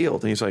people get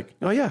healed? And he's like,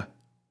 oh yeah.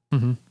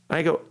 And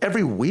I go,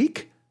 every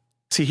week?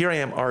 See, here I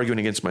am arguing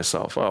against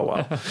myself. Oh,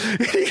 wow.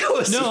 And he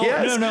goes,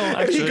 yes. No,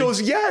 and he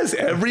goes, yes,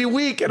 every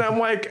week. And I'm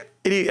like,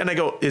 and I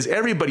go, is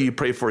everybody you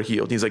pray for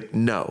healed? And he's like,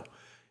 no.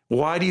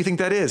 Why do you think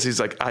that is? He's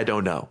like, I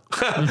don't know.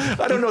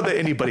 I don't know that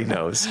anybody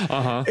knows.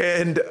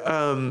 And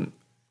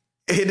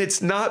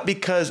it's not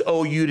because,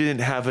 oh, you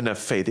didn't have enough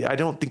faith. I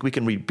don't think we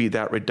can be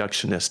that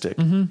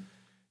reductionistic.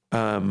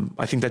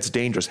 I think that's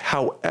dangerous.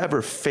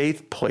 However,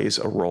 faith plays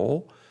a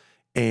role,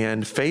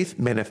 and faith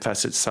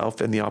manifests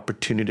itself in the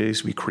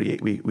opportunities we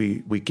create,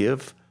 we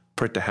give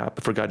for it to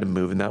happen, for God to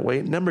move in that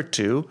way. Number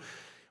two,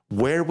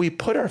 where we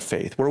put our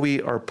faith, where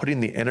we are putting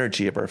the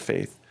energy of our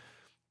faith.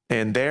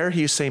 And there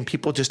he's saying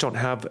people just don't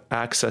have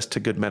access to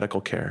good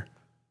medical care.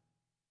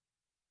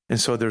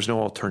 And so there's no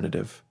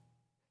alternative.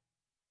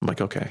 I'm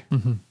like, okay.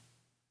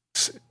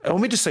 Let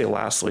me just say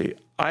lastly,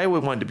 I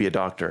would want to be a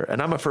doctor,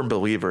 and I'm a firm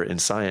believer in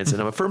science,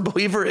 and I'm a firm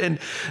believer in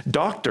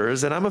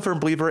doctors, and I'm a firm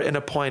believer in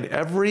applying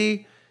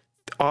every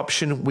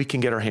option we can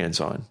get our hands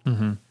on.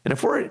 And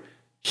if we're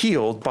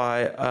healed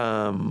by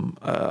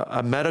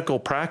a medical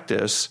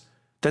practice,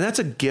 then that's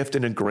a gift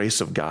and a grace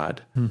of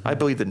God. I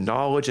believe the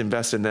knowledge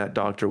invested in that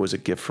doctor was a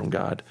gift from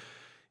God.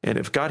 And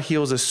if God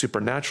heals us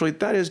supernaturally,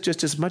 that is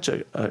just as much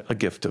a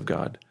gift of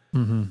God.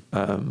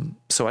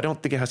 So I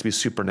don't think it has to be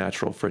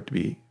supernatural for it to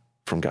be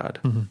from God.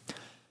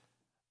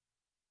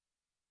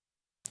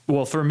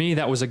 Well, for me,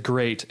 that was a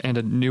great and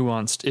a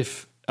nuanced,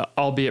 if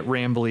albeit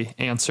rambly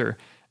answer.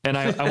 And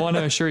I want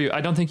to assure you,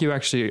 I don't think you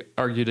actually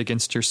argued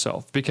against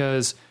yourself,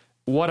 because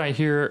what I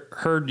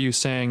heard you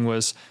saying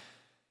was,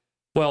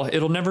 Well,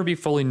 it'll never be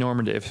fully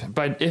normative.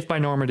 But if by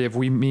normative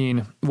we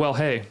mean, well,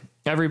 hey,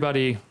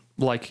 everybody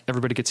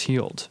gets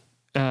healed,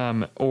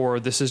 or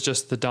this is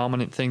just the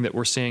dominant thing that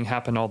we're seeing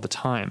happen all the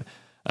time.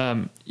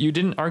 You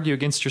didn't argue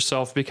against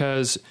yourself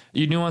because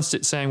you nuanced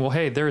it saying, well,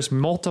 hey, there's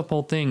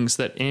multiple things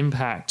that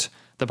impact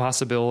the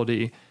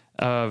possibility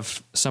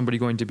of somebody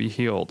going to be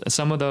healed. And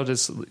some of that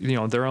is,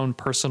 their own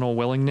personal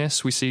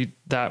willingness. We see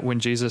that when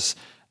Jesus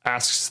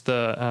asks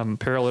the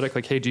paralytic,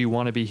 like, hey, do you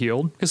want to be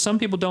healed? Because some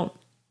people don't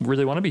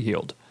really want to be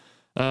healed.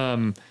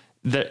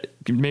 That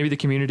maybe the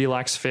community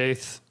lacks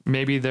faith.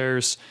 Maybe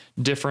there's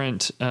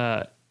different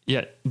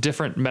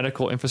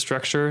medical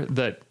infrastructure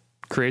that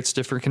creates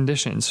different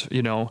conditions,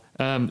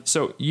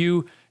 So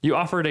you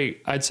offered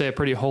I'd say a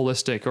pretty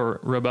holistic or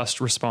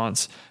robust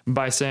response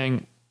by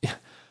saying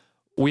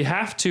we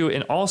have to,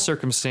 in all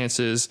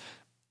circumstances,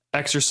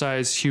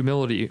 exercise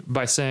humility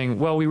by saying,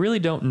 well, we really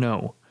don't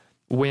know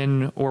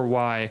when or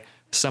why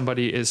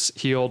somebody is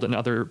healed and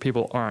other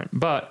people aren't.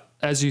 But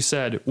as you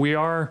said, we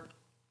are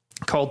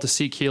called to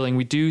seek healing.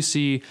 We do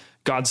see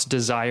God's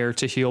desire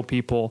to heal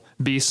people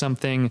be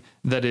something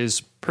that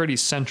is pretty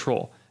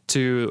central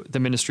to the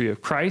ministry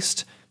of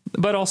Christ,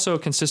 but also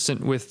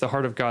consistent with the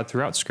heart of God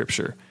throughout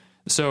Scripture.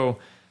 So,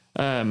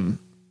 I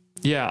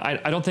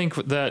don't think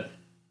that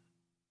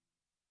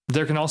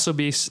there can also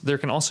be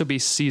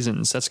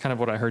seasons. That's kind of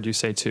what I heard you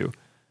say too.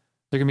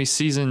 There can be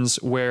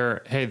seasons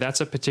where, hey, that's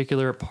a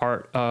particular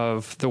part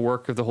of the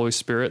work of the Holy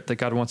Spirit that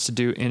God wants to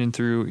do in and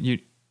through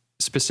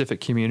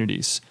specific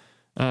communities.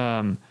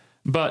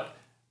 But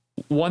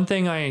one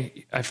thing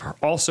I've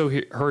also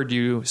heard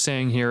you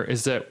saying here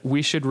is that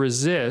we should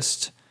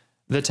resist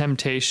the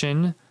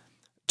temptation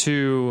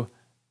to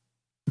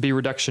be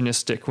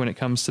reductionistic when it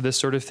comes to this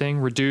sort of thing,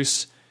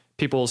 reduce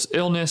people's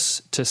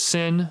illness to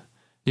sin,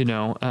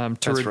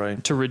 to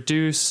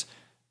reduce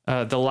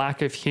the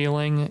lack of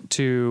healing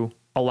to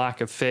a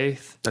lack of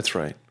faith. That's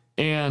right.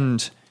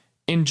 And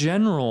in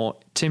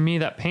general, to me,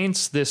 that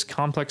paints this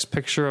complex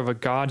picture of a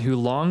God who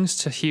longs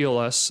to heal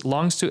us,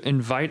 longs to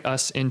invite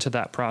us into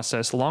that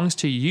process, longs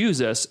to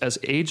use us as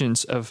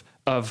agents of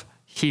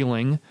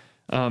healing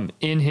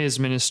in his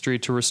ministry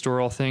to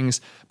restore all things,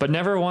 but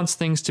never wants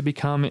things to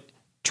become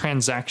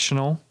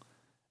transactional.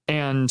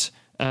 And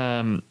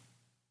I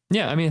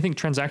think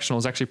transactional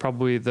is actually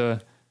probably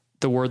the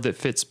word that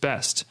fits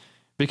best,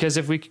 because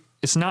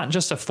it's not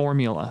just a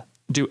formula.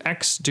 Do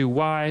X, do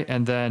Y,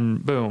 and then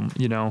boom,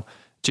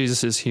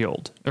 Jesus is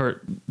healed,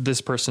 or this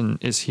person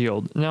is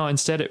healed. No,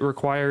 instead it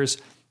requires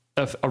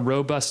a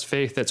robust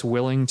faith that's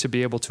willing to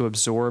be able to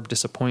absorb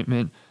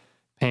disappointment,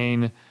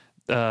 pain,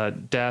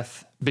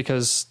 death,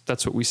 because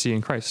that's what we see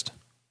in Christ.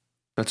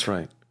 That's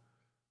right.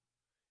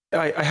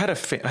 I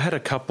had a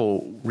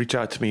couple reach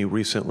out to me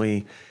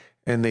recently,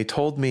 and they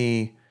told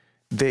me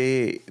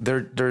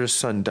their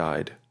son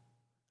died,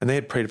 and they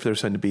had prayed for their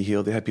son to be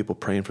healed. They had people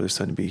praying for their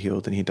son to be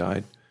healed, and he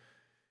died,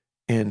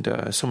 and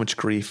so much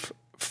grief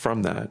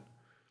from that.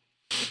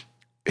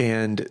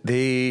 And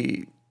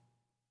they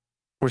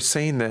were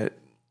saying that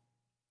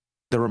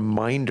the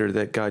reminder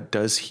that God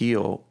does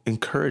heal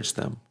encouraged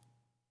them,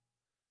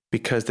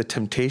 because the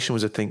temptation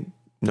was to think,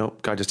 no,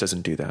 God just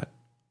doesn't do that.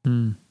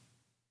 Mm.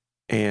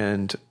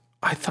 And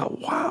I thought,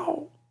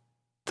 wow,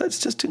 that's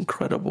just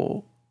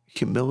incredible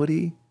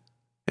humility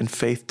and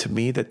faith to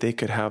me, that they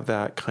could have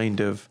that kind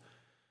of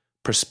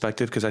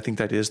perspective, because I think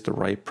that is the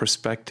right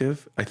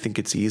perspective. I think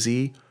it's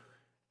easy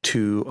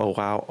to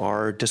allow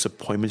our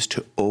disappointments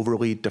to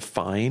overly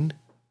define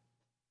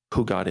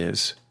who God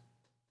is,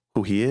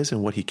 who he is,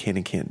 and what he can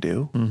and can't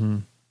do. Mm-hmm.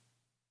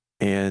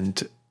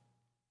 And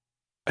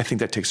I think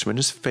that takes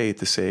tremendous faith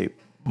to say,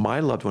 my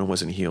loved one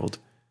wasn't healed,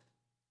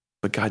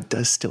 but God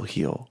does still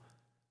heal.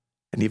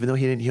 And even though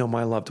he didn't heal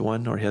my loved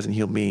one, or he hasn't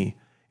healed me,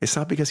 it's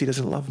not because he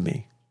doesn't love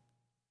me.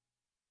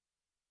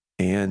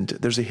 And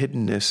there's a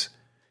hiddenness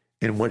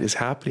in what is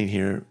happening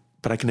here,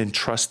 but I can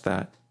entrust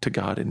that to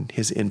God and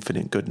his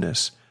infinite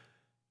goodness,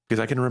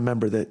 because I can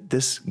remember that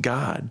this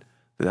God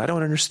that I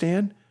don't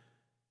understand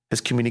has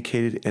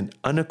communicated in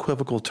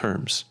unequivocal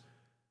terms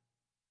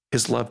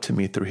his love to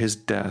me through his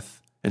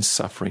death and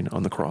suffering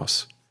on the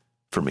cross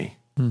for me.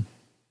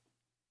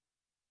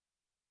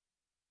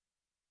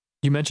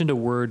 You mentioned a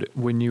word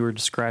when you were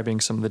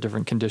describing some of the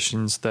different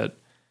conditions that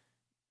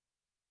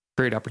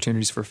create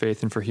opportunities for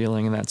faith and for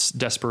healing, and that's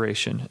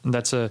desperation. And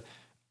that's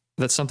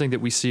something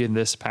that we see in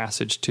this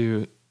passage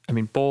too. I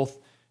mean, both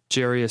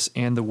Jairus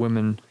and the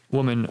woman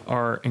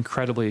are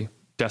incredibly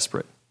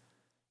desperate.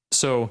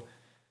 So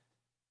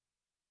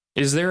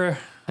is there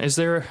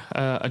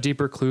a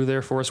deeper clue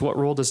there for us? What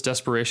role does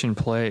desperation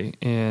play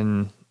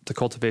in the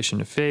cultivation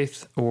of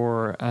faith?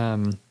 Or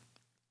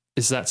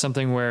is that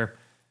something where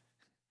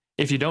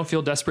if you don't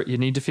feel desperate, you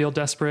need to feel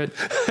desperate?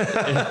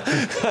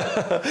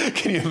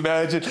 Can you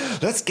imagine?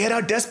 Let's get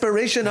our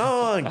desperation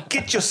on.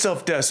 Get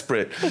yourself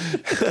desperate.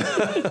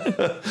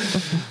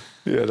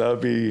 Yeah,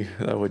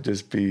 that would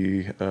just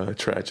be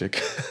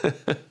tragic.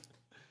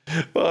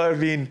 Well, I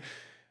mean,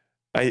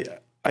 I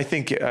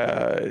think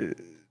I'm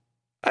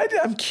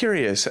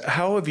curious.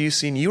 How have you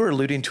seen? You were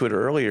alluding to it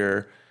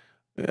earlier.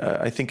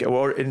 I think,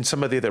 or in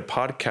some of the other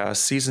podcasts,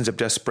 seasons of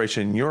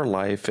desperation in your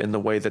life, and the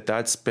way that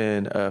that's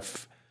been a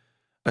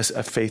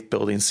faith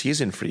building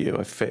season for you,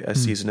 a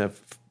season of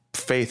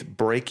faith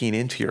breaking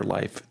into your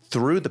life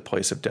through the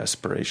place of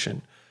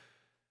desperation.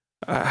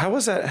 How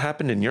has that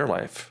happened in your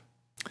life?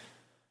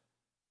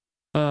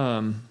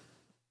 And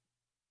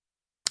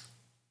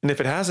if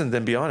it hasn't,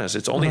 then be honest.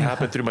 It's only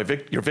happened through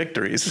your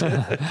victories.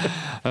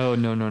 Oh,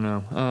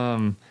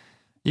 no.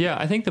 Yeah,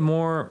 I think the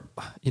more,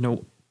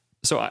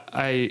 so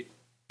I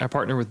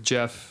partner with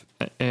Jeff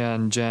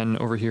and Jen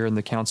over here in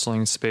the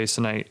counseling space,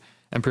 and I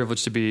am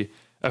privileged to be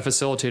a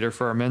facilitator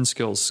for our men's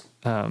skills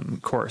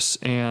course.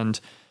 And,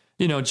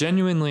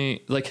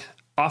 genuinely, like,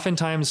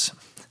 oftentimes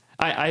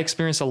I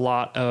experienced a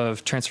lot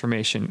of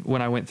transformation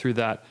when I went through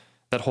that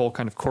whole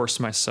kind of course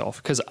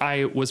myself, because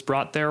I was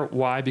brought there.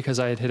 Why? Because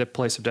I had hit a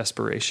place of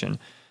desperation.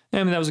 I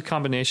mean, that was a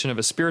combination of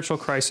a spiritual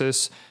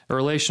crisis, a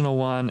relational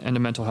one, and a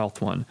mental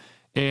health one.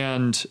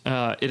 And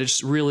it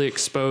just really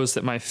exposed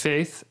that my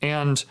faith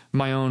and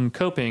my own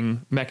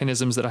coping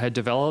mechanisms that I had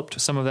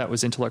developed, some of that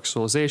was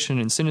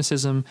intellectualization and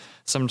cynicism.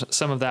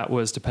 Some of that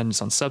was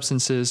dependence on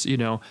substances.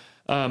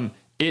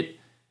 It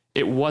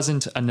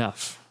wasn't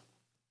enough.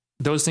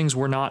 Those things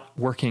were not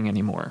working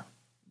anymore.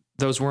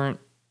 Those weren't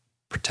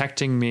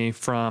protecting me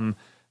from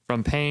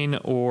pain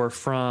or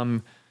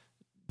from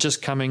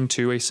just coming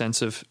to a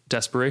sense of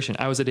desperation.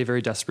 I was at a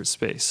very desperate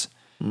space.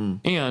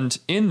 And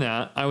in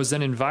that, I was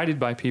then invited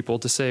by people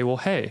to say, well,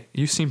 hey,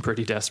 you seem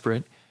pretty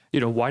desperate.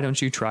 Why don't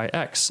you try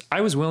X?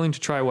 I was willing to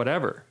try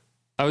whatever.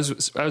 I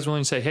was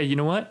willing to say, hey, you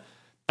know what?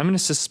 I'm going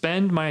to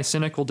suspend my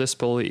cynical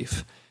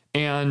disbelief.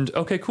 And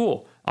okay,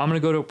 cool. I'm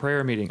going to go to a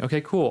prayer meeting.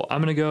 Okay, cool.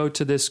 I'm going to go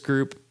to this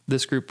group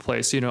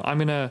place. I'm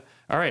going to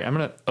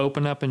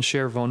open up and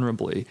share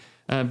vulnerably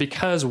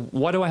because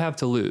what do I have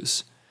to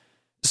lose?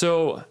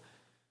 So,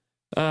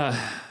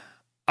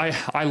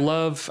 I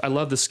love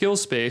the skill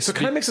space. So it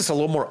kind of makes us a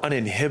little more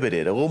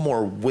uninhibited, a little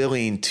more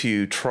willing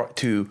to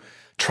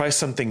try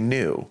something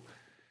new.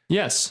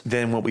 Yes.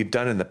 Than what we've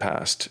done in the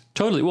past.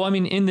 Totally. Well, I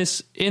mean, in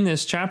this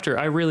chapter,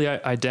 I really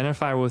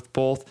identify with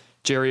both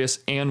Jairus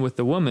and with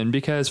the woman,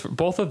 because for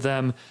both of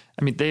them,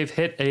 I mean, they've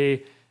hit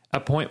a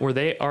point where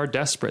they are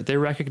desperate. They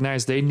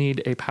recognize they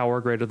need a power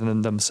greater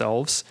than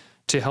themselves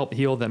to help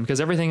heal them, because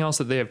everything else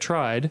that they have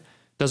tried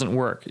doesn't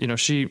work.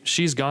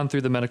 She's gone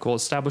through the medical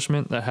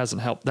establishment. That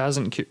hasn't helped. That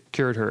hasn't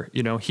cured her.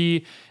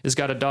 He has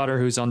got a daughter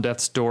who's on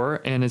death's door,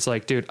 and it's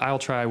like, dude, I'll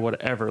try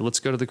whatever. Let's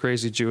go to the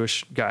crazy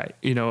Jewish guy,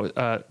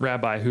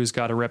 rabbi who's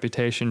got a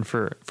reputation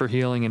for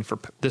healing and for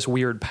this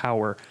weird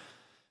power.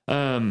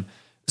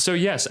 So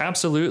yes,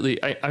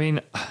 absolutely. I mean,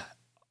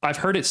 I've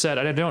heard it said,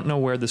 and I don't know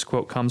where this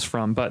quote comes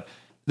from, but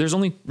there's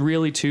only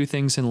really two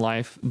things in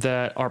life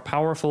that are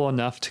powerful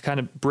enough to kind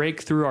of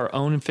break through our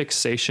own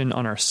fixation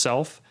on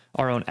ourself,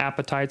 our own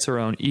appetites, our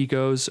own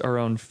egos, our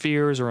own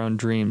fears, our own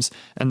dreams.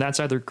 And that's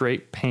either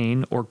great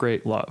pain or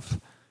great love.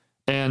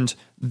 And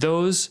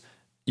those,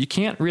 you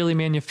can't really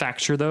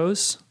manufacture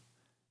those,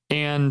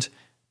 and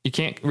you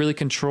can't really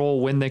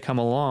control when they come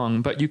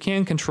along, but you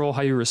can control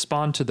how you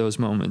respond to those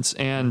moments.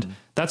 And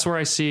that's where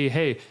I see,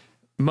 hey,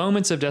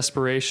 moments of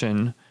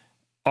desperation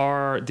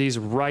are these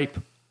ripe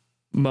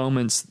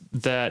moments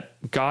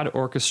that God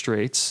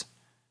orchestrates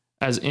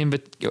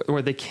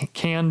where they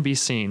can be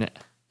seen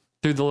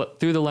through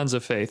the lens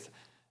of faith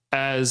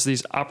as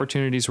these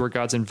opportunities where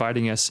God's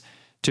inviting us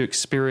to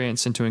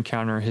experience and to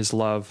encounter his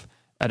love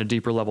at a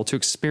deeper level, to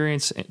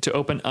experience, to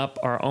open up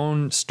our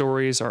own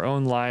stories, our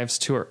own lives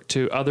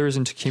to others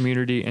and to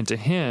community and to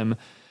him,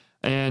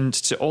 and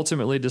to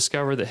ultimately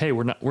discover that, hey,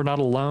 we're not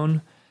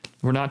alone.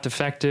 We're not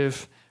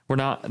defective. We're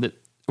not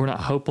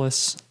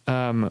hopeless.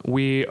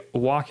 We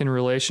walk in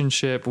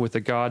relationship with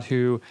a God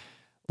who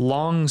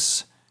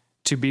longs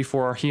to be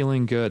for our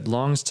healing good,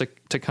 longs to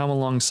come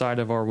alongside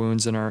of our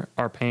wounds and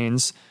our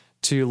pains,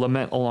 to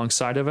lament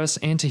alongside of us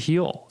and to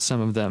heal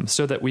some of them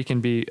so that we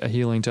can be a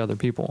healing to other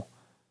people.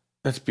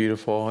 That's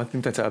beautiful. I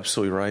think that's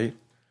absolutely right.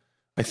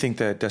 I think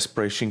that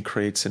desperation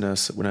creates in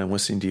us, when I'm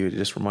listening to you, it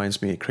just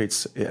reminds me,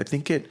 I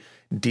think it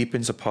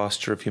deepens a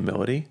posture of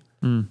humility.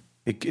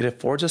 It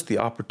affords us the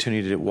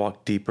opportunity to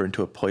walk deeper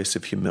into a place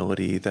of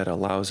humility that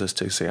allows us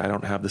to say, I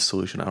don't have the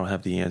solution. I don't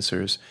have the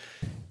answers.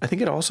 I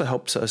think it also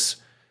helps us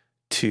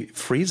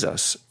frees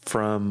us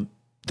from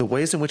the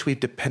ways in which we've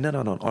depended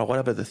on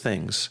whatever the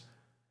things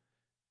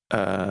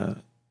to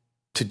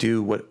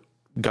do what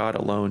God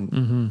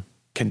alone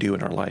can do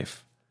in our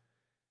life.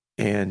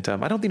 And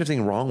I don't think there's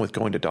anything wrong with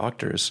going to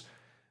doctors.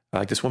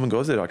 Like this woman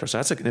goes to the doctor, so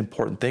that's like an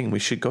important thing. We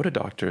should go to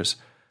doctors.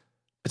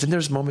 But then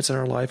there's moments in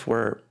our life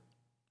where,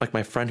 like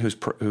my friend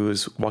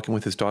who's walking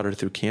with his daughter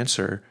through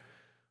cancer,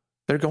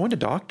 they're going to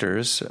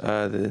doctors,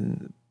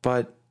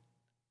 but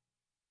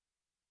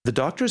the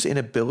doctor's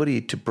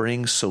inability to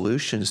bring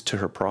solutions to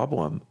her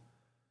problem,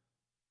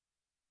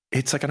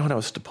 it's like, I don't know how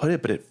else to put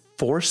it, but it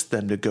forced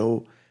them to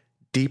go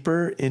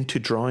deeper into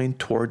drawing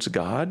towards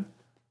God,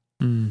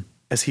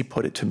 as he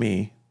put it to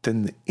me,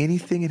 than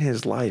anything in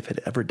his life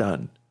had ever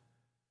done.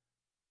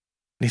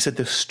 And he said,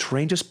 the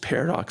strangest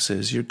paradox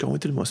is you're going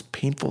through the most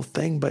painful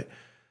thing, but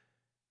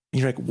And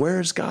you're like,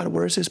 where's God?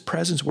 Where's his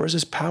presence? Where's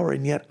his power?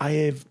 And yet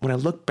when I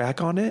look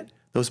back on it,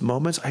 those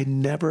moments, I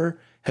never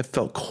have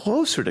felt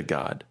closer to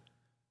God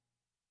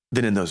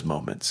than in those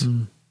moments.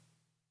 And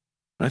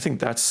I think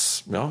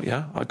that's,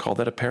 I'd call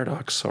that a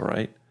paradox. All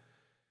right.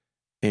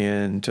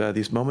 And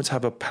these moments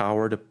have a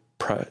power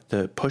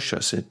to push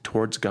us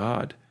towards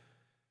God.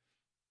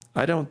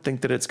 I don't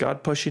think that it's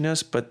God pushing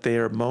us, but they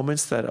are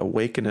moments that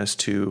awaken us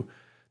to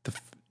the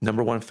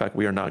number one fact: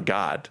 we are not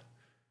God.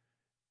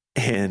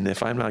 And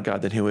if I'm not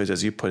God, then who is,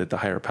 as you put it, the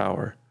higher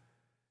power?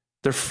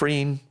 They're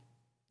freeing.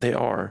 They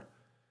are,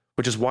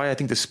 which is why I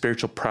think the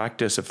spiritual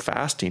practice of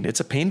fasting, it's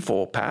a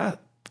painful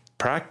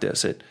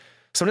practice.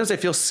 Sometimes I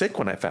feel sick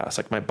when I fast.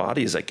 Like my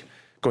body is like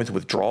going through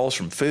withdrawals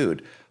from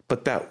food,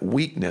 but that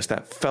weakness,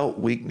 that felt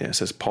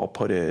weakness, as Paul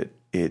put it,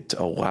 it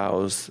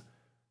allows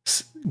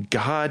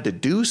God to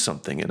do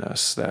something in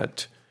us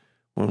that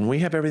when we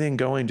have everything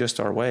going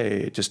just our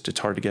way, it's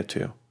hard to get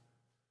to.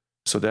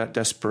 So that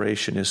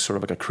desperation is sort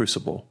of like a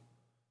crucible,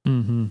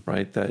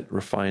 right? That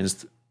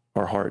refines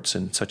our hearts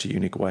in such a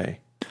unique way.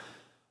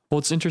 Well,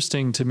 it's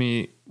interesting to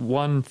me.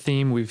 One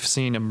theme we've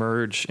seen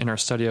emerge in our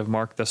study of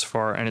Mark thus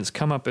far, and it's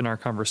come up in our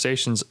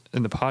conversations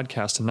in the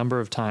podcast a number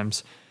of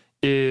times,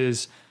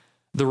 is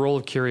the role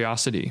of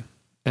curiosity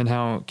and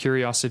how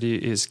curiosity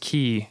is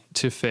key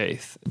to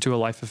faith, to a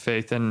life of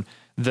faith, and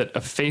that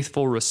a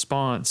faithful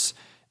response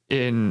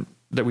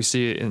that we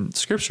see in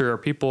Scripture are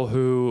people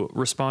who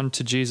respond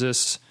to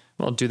Jesus.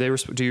 Well,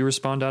 do you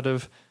respond out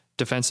of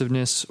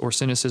defensiveness or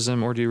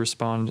cynicism, or do you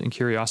respond in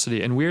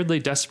curiosity? And weirdly,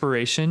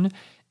 desperation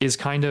is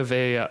kind of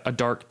a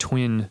dark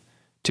twin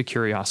to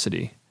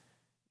curiosity,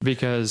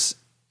 because,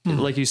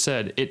 like you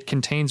said, it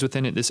contains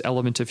within it this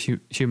element of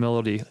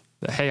humility.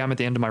 Hey, I'm at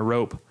the end of my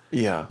rope.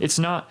 Yeah, it's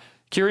not.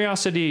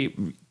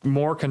 Curiosity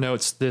more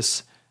connotes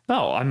this,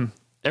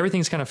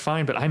 everything's kind of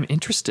fine, but I'm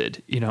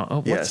interested,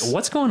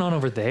 what's going on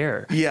over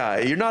there? Yeah.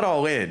 You're not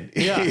all in.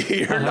 Yeah.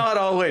 You're not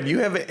all in. You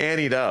haven't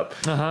anteed up.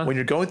 When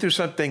you're going through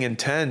something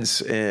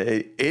intense,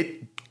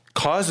 it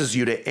causes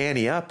you to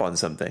ante up on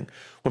something.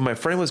 When my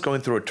friend was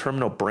going through a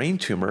terminal brain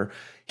tumor,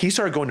 he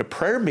started going to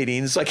prayer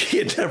meetings like he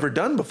had never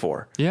done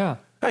before. Yeah.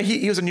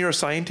 He was a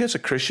neuroscientist, a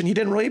Christian. He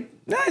didn't really,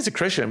 he's a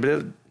Christian,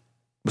 but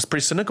was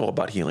pretty cynical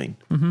about healing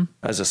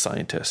as a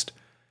scientist.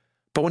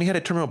 But when he had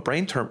a terminal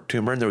brain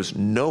tumor and there was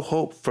no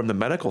hope from the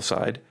medical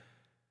side,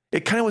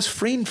 it kind of was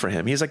freeing for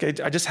him. He's like,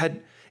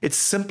 it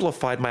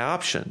simplified my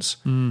options.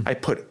 I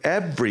put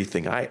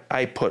everything,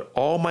 I put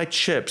all my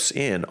chips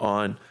in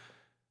on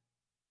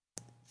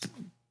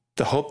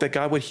the hope that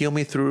God would heal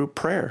me through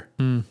prayer.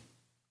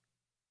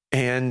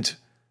 And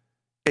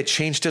it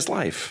changed his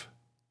life.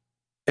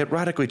 It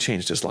radically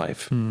changed his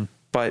life.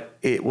 But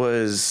it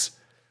was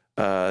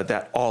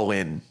that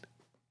all-in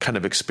kind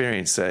of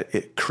experience that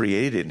it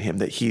created in him,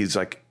 that he's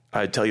like,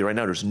 I tell you right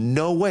now, there's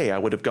no way I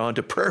would have gone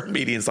to prayer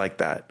meetings like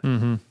that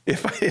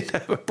if I didn't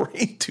have a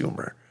brain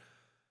tumor.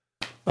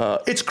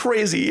 It's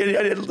crazy.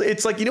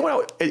 It's like,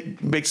 what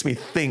it makes me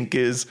think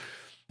is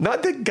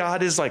not that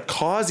God is like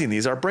causing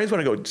these. Our brains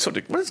want to go, so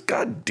what does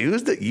God do?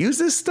 Is that use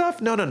this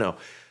stuff? No.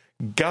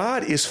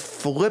 God is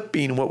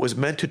flipping what was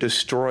meant to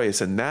destroy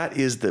us. And that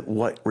is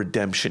what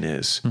redemption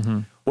is.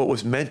 What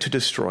was meant to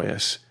destroy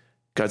us.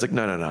 God's like,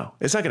 no.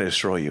 It's not going to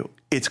destroy you.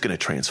 It's going to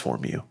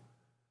transform you.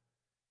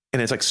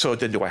 And it's like, so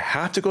then do I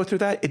have to go through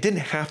that? It didn't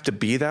have to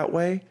be that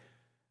way.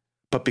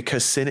 But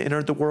because sin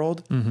entered the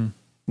world,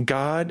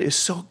 God is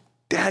so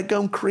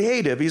dadgum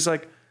creative. He's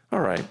like,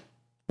 all right,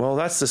 well,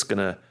 that's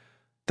the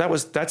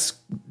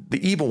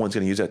evil one's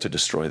going to use that to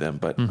destroy them.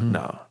 But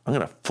no, I'm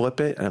going to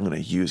flip it and I'm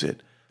going to use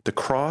it. The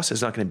cross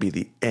is not going to be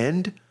the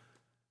end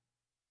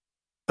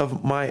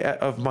of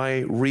my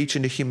reach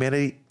into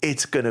humanity.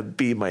 It's going to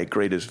be my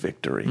greatest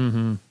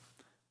victory.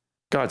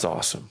 God's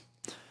awesome.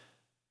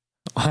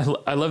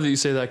 I love that you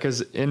say that,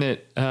 because in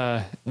it,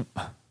 not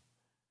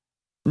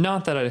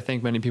that I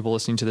think many people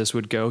listening to this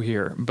would go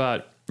here,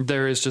 but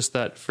there is just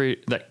that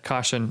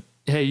caution.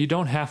 Hey, you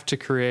don't have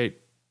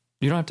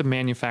to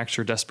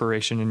manufacture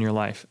desperation in your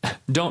life.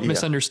 Don't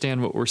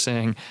misunderstand what we're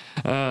saying.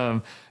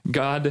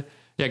 God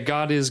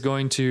is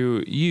going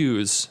to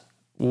use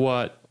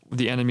what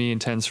the enemy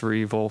intends for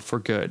evil for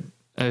good,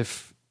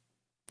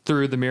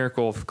 through the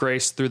miracle of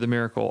grace, through the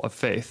miracle of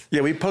faith. Yeah,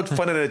 we poked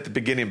fun at it at the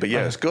beginning, but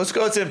yes,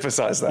 let's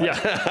emphasize that.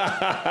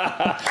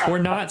 Yeah. We're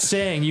not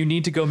saying you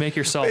need to go make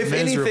yourself miserable.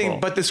 Anything,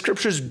 but the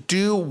scriptures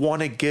do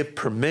want to give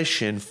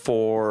permission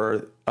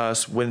for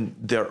us, when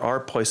there are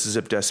places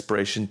of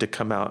desperation, to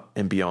come out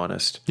and be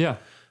honest. Yeah.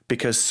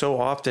 Because so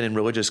often in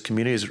religious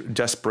communities,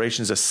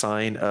 desperation is a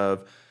sign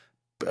of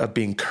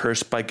being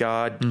cursed by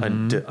God,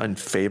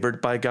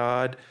 unfavored by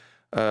God,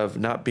 of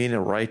not being a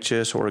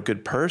righteous or a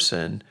good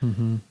person.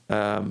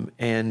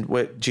 And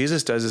what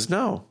Jesus does is,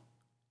 no,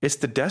 it's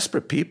the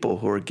desperate people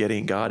who are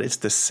getting God. It's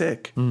the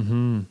sick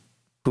who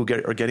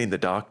are getting the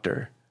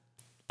doctor.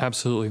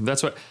 Absolutely.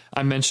 That's what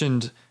I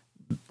mentioned,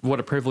 what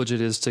a privilege it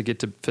is to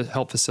get to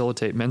help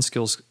facilitate men's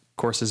skills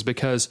courses,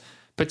 because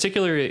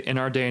particularly in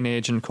our day and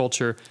age and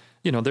culture,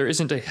 there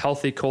isn't a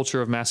healthy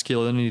culture of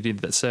masculinity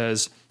that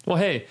says, well,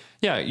 hey,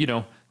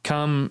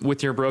 come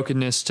with your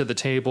brokenness to the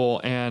table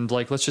and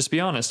like, let's just be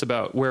honest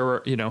about where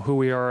we're, who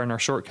we are and our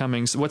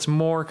shortcomings. What's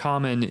more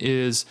common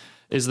is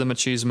the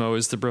machismo,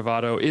 is the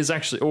bravado, is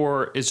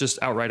just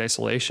outright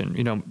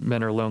isolation.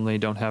 Men are lonely,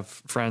 don't have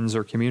friends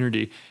or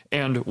community.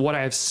 And what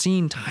I've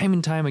seen time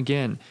and time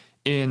again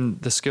in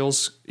the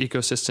skills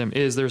ecosystem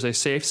is there's a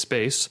safe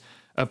space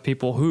of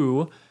people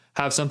who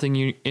have something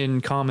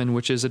in common,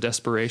 which is a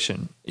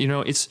desperation.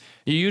 You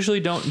usually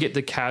don't get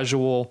the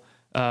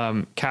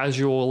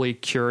casually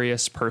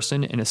curious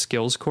person in a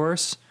skills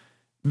course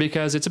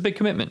because it's a big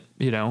commitment.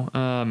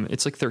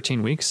 It's like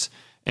 13 weeks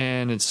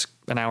and it's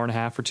an hour and a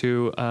half or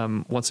two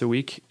once a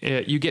week.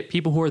 You get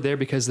people who are there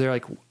because they're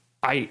like,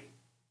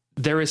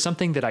 there is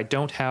something that I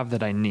don't have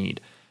that I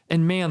need.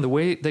 And man, the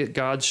way that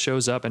God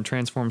shows up and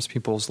transforms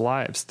people's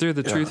lives through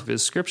the truth of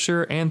his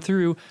scripture and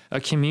through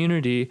a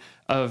community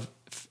of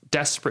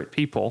desperate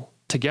people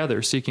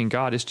together seeking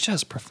God is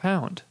just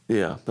profound.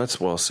 Yeah, that's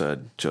well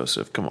said,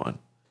 Joseph. Come on.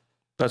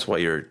 That's why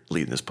you're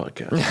leading this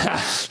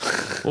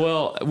podcast.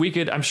 Well,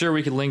 I'm sure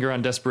we could linger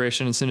on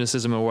desperation and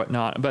cynicism and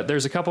whatnot, but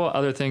there's a couple of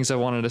other things I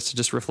wanted us to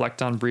just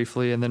reflect on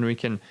briefly, and then we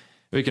can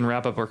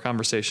wrap up our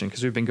conversation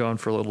because we've been going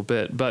for a little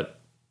bit. But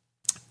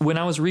when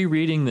I was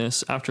rereading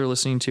this after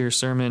listening to your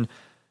sermon,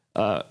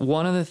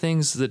 one of the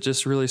things that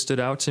just really stood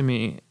out to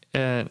me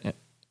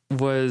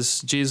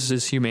was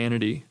Jesus's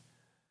humanity.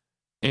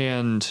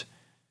 And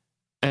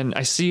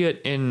I see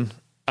it in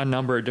a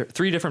number of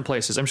 3 different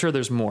places. I'm sure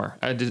there's more.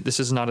 This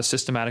is not a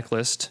systematic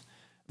list,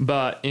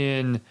 but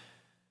in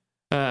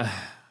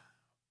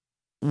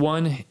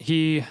one,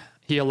 he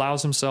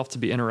allows himself to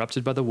be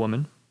interrupted by the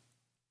woman.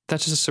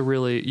 That's just a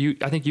really,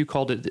 I think you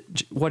called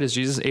it, what is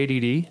Jesus,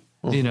 ADD?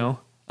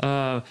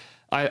 Mm-hmm.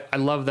 I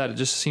love that. It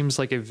just seems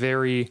like a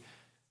very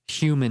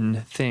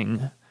human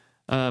thing.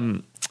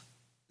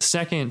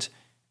 Second,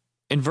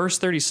 in verse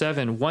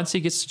 37, once he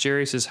gets to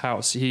Jairus'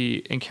 house,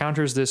 he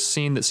encounters this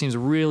scene that seems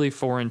really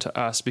foreign to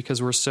us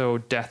because we're so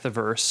death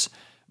averse.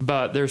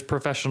 But there's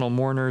professional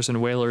mourners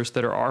and wailers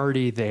that are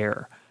already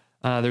there.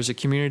 There's a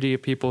community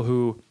of people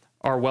who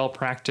are well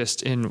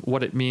practiced in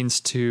what it means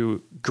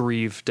to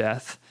grieve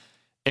death.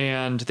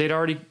 And they'd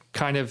already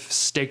kind of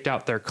staked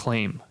out their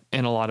claim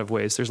in a lot of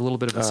ways. There's a little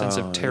bit of a sense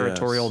of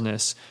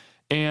territorialness. Yes.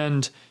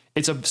 And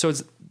it's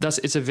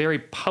a very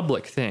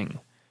public thing.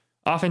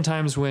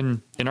 Oftentimes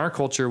in our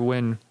culture,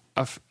 when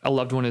a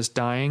loved one is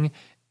dying,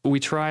 we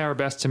try our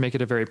best to make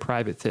it a very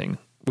private thing.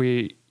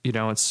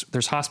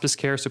 There's hospice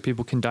care so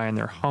people can die in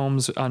their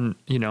homes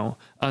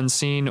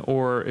unseen,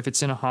 or if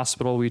it's in a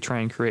hospital, we try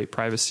and create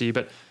privacy.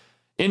 But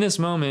in this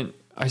moment,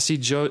 I see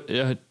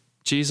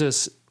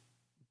Jesus,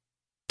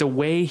 the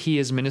way he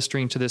is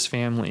ministering to this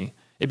family.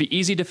 It'd be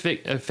easy to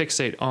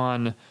fixate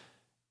on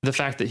the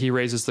fact that he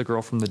raises the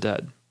girl from the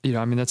dead.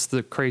 That's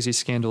the crazy,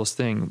 scandalous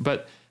thing.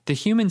 But the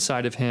human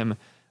side of him,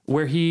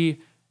 where he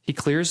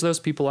clears those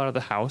people out of the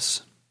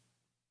house,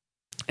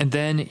 and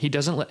then he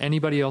doesn't let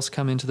anybody else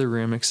come into the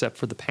room except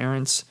for the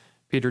parents,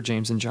 Peter,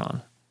 James, and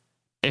John.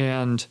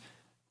 And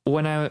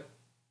when I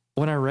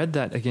read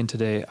that again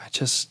today, I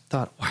just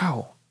thought,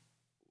 wow,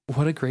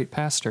 what a great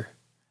pastor.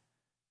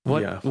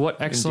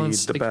 What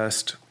excellence. Indeed, the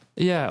best.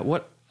 Yeah,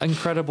 what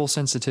incredible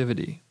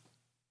sensitivity.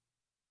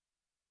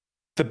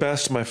 The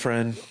best, my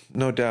friend,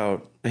 no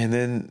doubt. And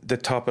then to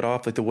top it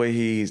off, like the way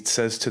he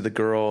says to the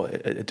girl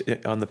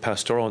on the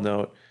pastoral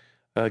note,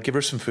 give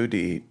her some food to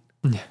eat.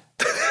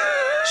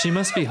 She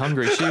must be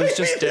hungry. She was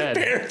just dead.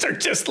 The parents are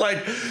just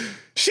like,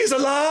 she's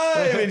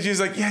alive. And she's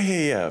like,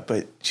 yeah,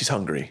 but she's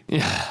hungry.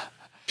 Yeah.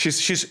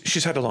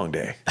 She's had a long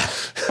day.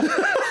 Give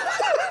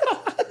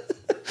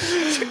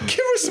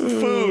her some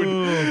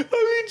food.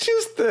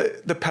 Just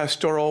the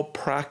pastoral,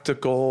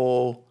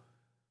 practical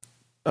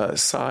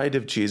side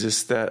of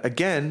Jesus that,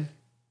 again,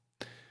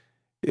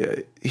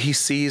 he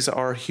sees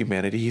our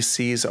humanity, he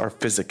sees our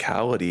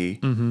physicality,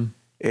 mm-hmm.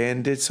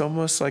 and it's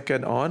almost like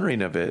an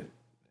honoring of it.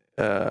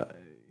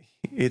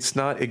 It's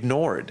not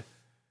ignored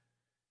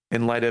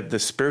in light of the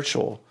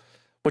spiritual,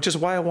 which is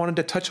why I wanted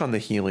to touch on the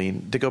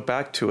healing, to go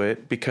back to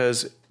it,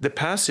 because the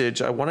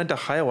passage, I wanted to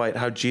highlight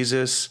how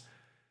Jesus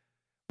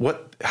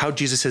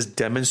is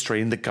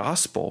demonstrating the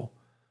gospel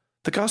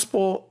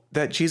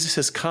that Jesus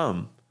has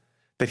come,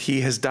 that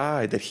he has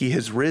died, that he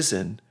has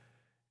risen,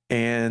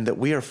 and that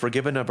we are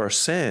forgiven of our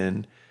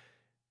sin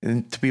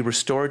and to be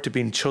restored to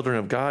being children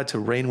of God, to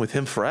reign with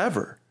him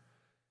forever.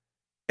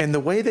 And the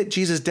way that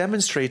Jesus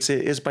demonstrates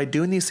it is by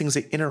doing these things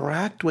that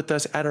interact with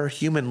us at our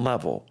human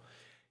level.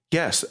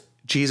 Yes,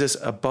 Jesus,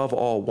 above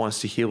all, wants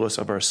to heal us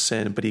of our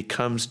sin, but he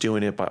comes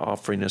doing it by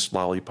offering us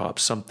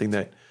lollipops, something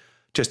that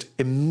just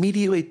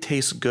immediately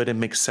tastes good and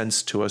makes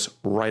sense to us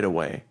right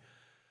away,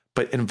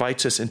 but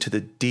invites us into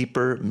the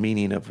deeper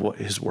meaning of what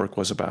his work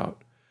was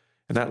about.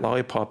 And that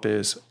lollipop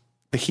is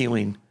the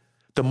healing,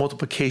 the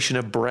multiplication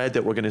of bread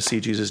that we're going to see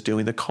Jesus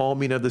doing, the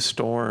calming of the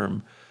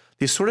storm,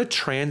 these sort of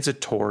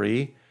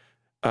transitory,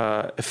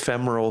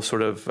 ephemeral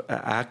sort of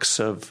acts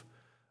of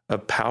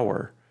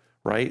power,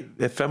 right?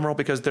 Ephemeral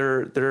because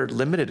they're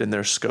limited in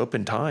their scope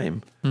and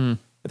time.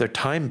 They're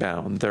time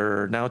bound.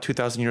 They're now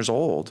 2,000 years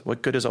old.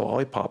 What good is a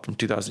lollipop from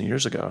 2,000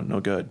 years ago? No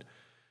good.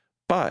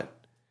 But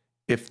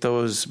if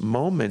those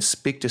moments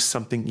speak to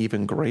something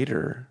even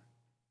greater,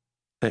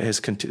 that's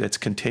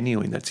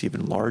continuing, that's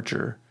even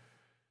larger,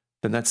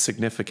 then that's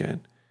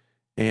significant.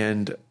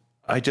 And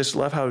I just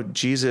love how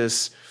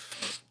Jesus,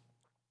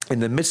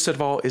 in the midst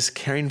of all, is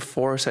caring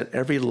for us at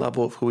every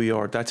level of who we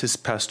are. That's his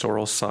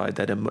pastoral side,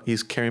 that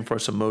he's caring for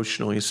us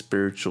emotionally,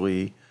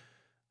 spiritually,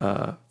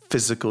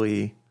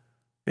 physically.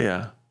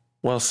 Yeah,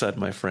 well said,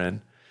 my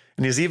friend.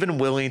 And he's even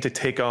willing to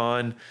take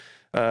on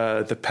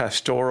the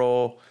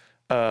pastoral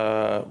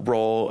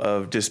role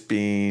of just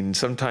being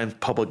sometimes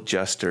public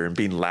jester and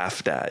being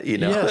laughed at,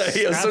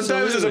 Yes,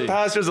 sometimes as a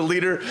pastor, as a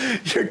leader,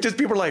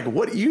 people are like,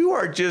 what? You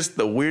are just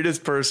the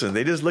weirdest person.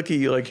 They just look at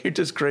you like you're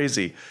just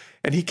crazy.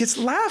 And he gets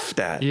laughed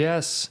at.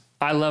 Yes.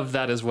 I love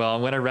that as well.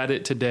 And when I read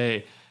it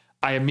today,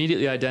 I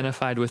immediately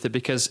identified with it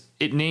because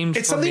it named.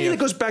 It's something that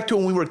goes back to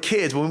when we were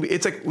kids.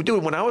 It's like,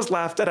 dude, when I was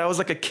laughed at, I was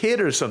like a kid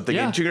or something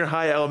in junior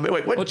high,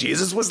 elementary. Wait, what?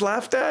 Jesus was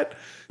laughed at?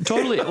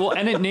 Totally. Well,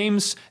 and it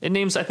names,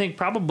 I think,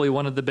 probably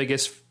one of the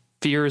biggest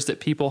fears that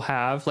people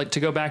have. Like, to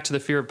go back to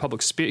the fear of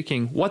public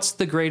speaking, what's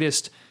the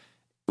greatest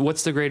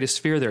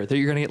fear there? That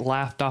you're going to get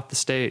laughed off the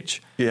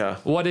stage. Yeah.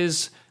 What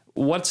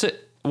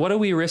are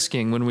we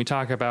risking when we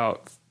talk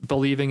about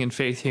believing in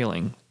faith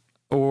healing,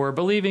 or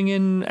believing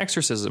in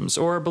exorcisms,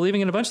 or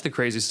believing in a bunch of the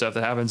crazy stuff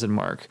that happens in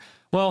Mark?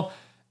 Well,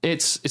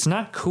 it's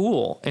not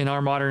cool in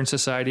our modern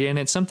society, and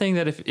it's something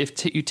that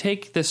if you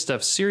take this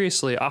stuff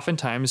seriously,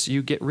 oftentimes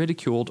you get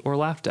ridiculed or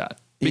laughed at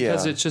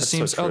because it just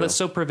seems, oh, that's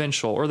so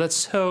provincial, or that's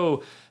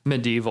so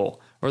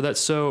medieval, or that's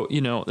so,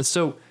 it's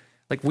so,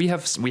 like, we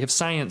have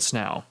science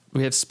now,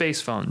 we have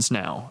space phones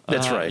now.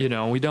 That's right.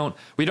 We don't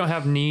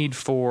have need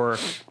for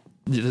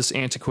this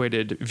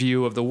antiquated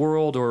view of the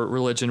world or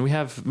religion. We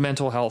have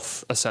mental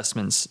health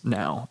assessments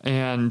now.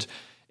 And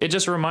it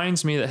just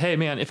reminds me that, hey,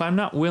 man, if I'm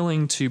not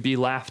willing to be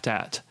laughed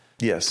at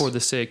for the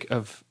sake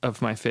of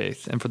my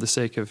faith and for the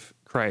sake of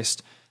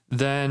Christ,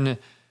 then,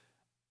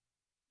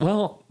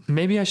 well,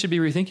 maybe I should be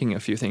rethinking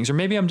a few things. Or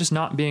maybe I'm just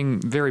not being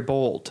very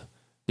bold.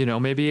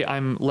 Maybe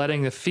I'm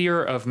letting the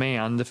fear of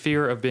man, the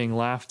fear of being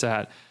laughed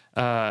at,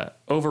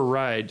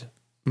 override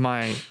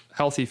my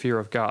healthy fear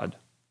of God.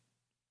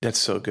 That's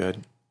so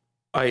good.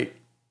 You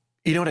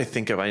know what I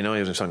think of? I know it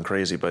doesn't sound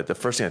crazy, but the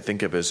first thing I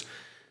think of is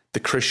the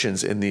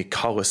Christians in the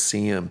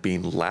Colosseum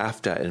being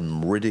laughed at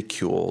and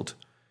ridiculed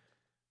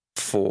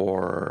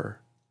because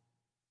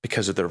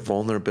of their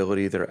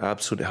vulnerability, their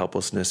absolute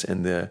helplessness,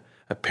 and the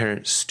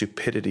apparent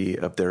stupidity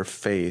of their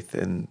faith,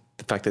 and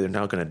the fact that they're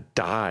now going to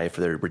die for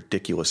their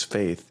ridiculous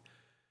faith.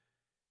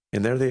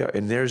 And there they are,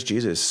 and there's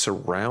Jesus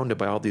surrounded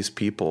by all these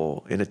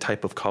people in a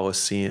type of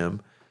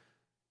Colosseum.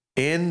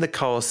 In the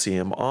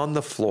Colosseum, on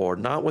the floor,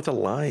 not with a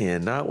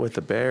lion, not with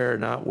a bear,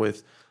 not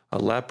with a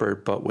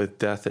leopard, but with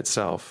death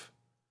itself,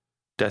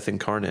 death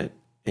incarnate.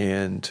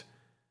 And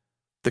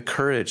the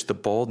courage, the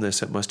boldness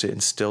that must have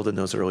instilled in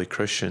those early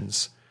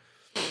Christians.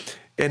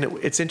 And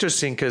it's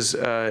interesting because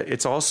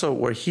it's also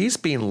where he's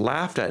being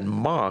laughed at and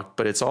mocked,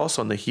 but it's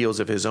also on the heels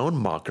of his own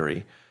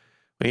mockery.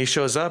 When he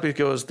shows up, he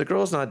goes, the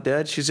girl's not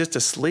dead, she's just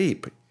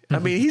asleep. Mm-hmm. I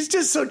mean, he's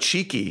just so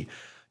cheeky.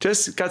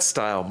 Just got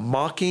style,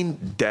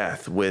 mocking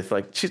death with,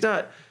 like,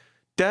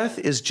 death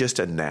is just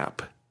a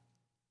nap.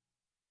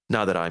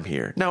 Now that I'm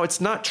here. Now, it's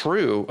not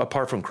true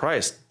apart from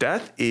Christ.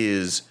 Death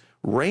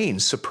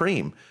reigns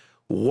supreme.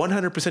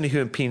 100%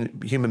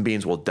 of human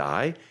beings will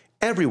die.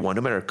 Everyone,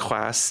 no matter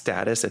class,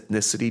 status,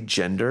 ethnicity,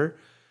 gender,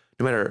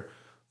 no matter,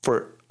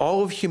 for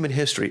all of human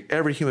history,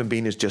 every human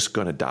being is just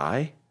going to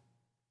die.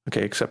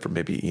 Okay, except for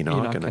maybe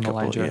Enoch and a couple.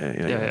 Elijah.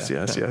 Yes.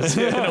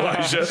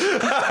 Elijah.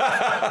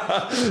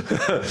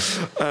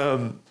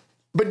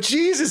 But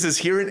Jesus is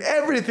here and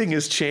everything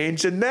has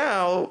changed. And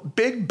now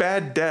big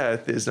bad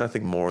death is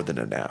nothing more than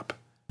a nap,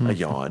 a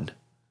yawn.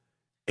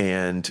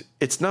 And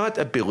it's not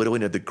a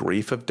belittling of the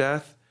grief of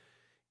death.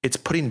 It's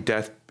putting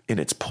death in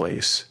its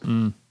place,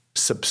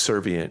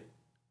 subservient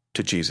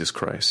to Jesus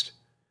Christ,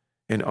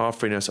 and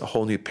offering us a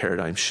whole new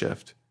paradigm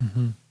shift.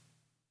 Mm-hmm.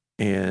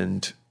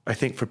 And I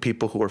think for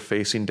people who are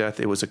facing death,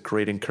 it was a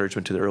great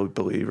encouragement to the early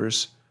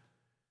believers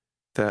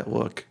that,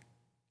 look,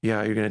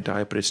 yeah, you're going to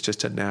die, but it's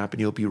just a nap, and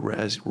you'll be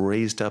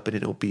raised up, and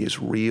it'll be as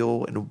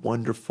real and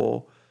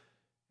wonderful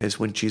as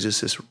when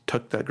Jesus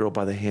took that girl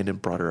by the hand and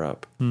brought her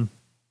up.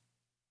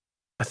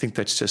 I think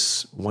that's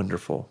just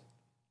wonderful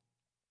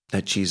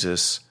that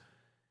Jesus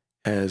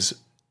has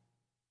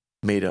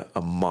made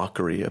a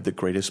mockery of the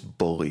greatest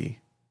bully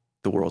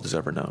the world has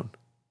ever known.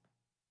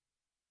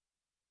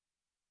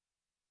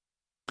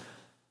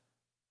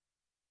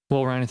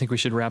 Well, Ryan, I think we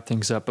should wrap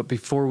things up. But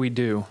before we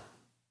do,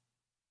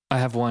 I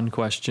have one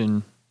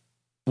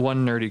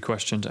nerdy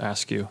question to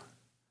ask you.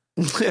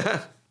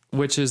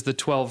 Which is the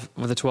 12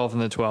 and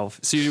the 12.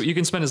 So you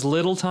can spend as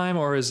little time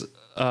or as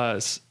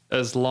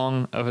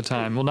long of a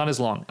time. Well, not as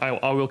long.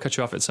 I will cut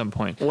you off at some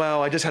point.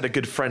 Well, I just had a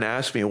good friend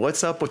ask me,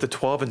 what's up with the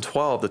 12 and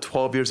 12, the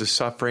 12 years of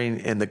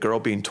suffering and the girl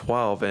being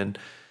 12? And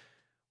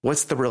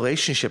what's the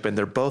relationship? And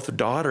they're both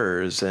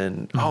daughters.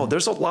 And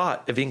there's a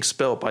lot of ink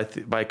spilled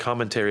by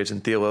commentaries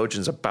and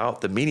theologians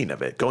about the meaning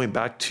of it, going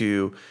back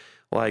to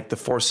like the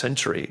 4th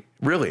century.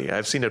 Really,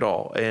 I've seen it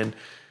all. And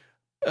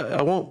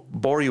I won't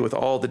bore you with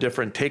all the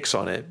different takes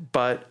on it,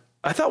 but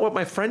I thought what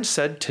my friend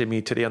said to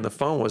me today on the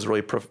phone was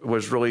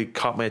really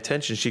caught my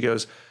attention.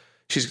 She's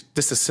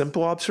just a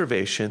simple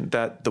observation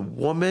that the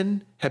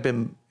woman had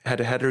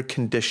had her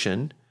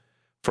condition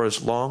for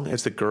as long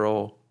as the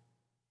girl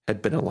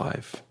had been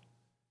alive.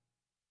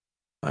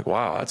 Like,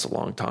 wow, that's a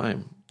long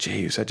time.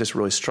 Jeez, that just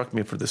really struck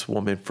me for this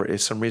woman. For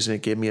some reason,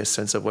 it gave me a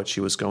sense of what she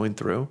was going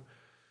through.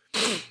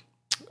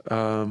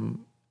 And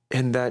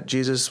that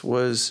Jesus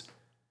was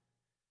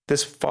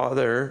this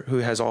father who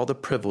has all the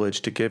privilege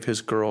to give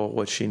his girl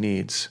what she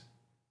needs.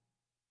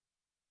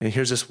 And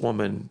here's this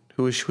woman,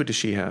 who does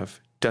she have?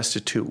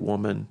 Destitute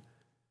woman.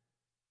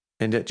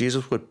 And that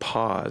Jesus would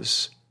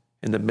pause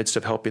in the midst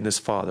of helping this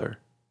father,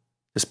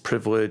 this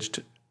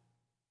privileged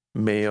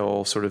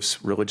male sort of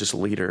religious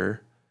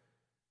leader,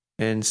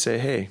 and say,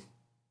 hey,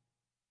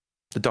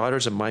 the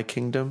daughters of my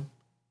kingdom,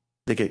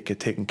 they get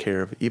taken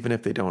care of, even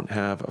if they don't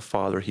have a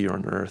father here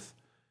on earth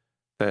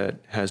that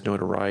has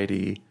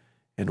notoriety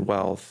and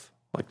wealth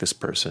like this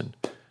person.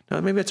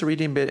 Now, maybe it's a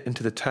reading bit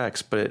into the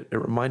text, but it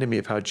reminded me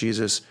of how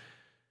Jesus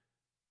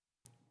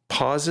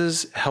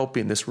pauses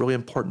helping this really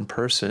important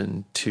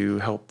person to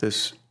help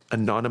this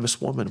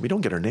anonymous woman. We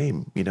don't get her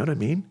name, you know what I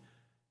mean?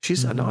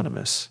 She's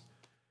anonymous.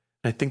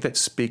 And I think that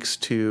speaks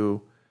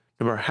to,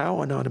 no matter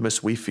how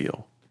anonymous we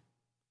feel,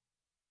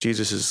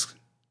 Jesus is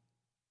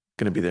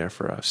going to be there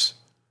for us.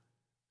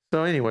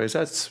 So anyways,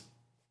 I'll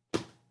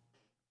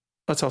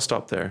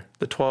stop there.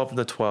 The 12 and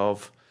the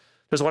 12.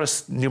 There's a lot of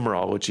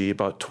numerology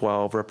about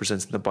 12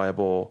 represents in the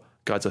Bible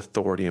God's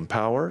authority and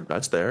power.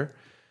 That's there.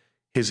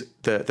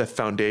 The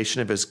foundation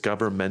of his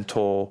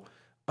governmental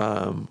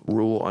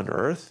rule on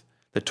earth.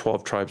 The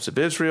 12 tribes of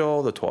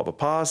Israel, the 12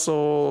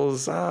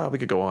 apostles. We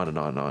could go on and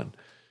on and on.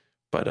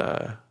 But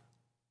I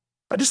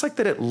just like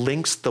that it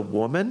links the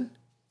woman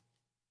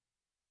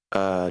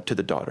to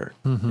the daughter.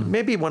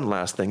 Maybe one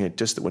last thing. It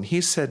just, when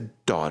he said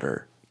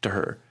daughter to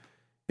her,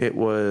 it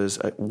was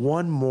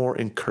one more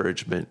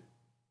encouragement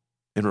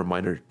and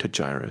reminder to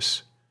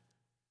Jairus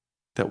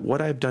that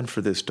what I've done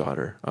for this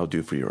daughter, I'll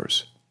do for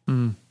yours.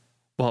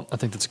 Well, I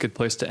think that's a good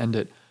place to end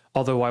it.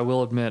 Although I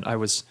will admit I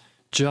was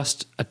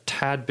just a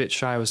tad bit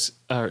shy. I was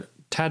a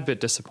tad bit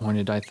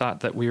disappointed. I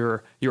thought that you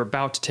were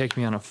about to take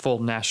me on a full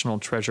National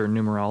Treasure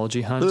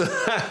numerology hunt.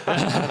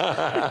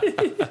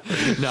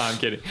 No, I'm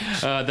kidding.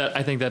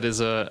 I think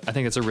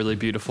it's a really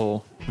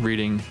beautiful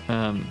reading,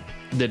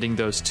 knitting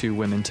those two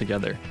women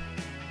together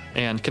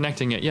and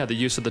connecting it. Yeah, the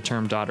use of the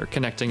term daughter,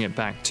 connecting it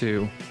back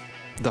to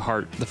the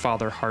heart, the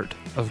father heart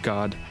of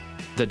God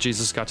that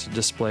Jesus got to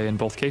display in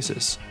both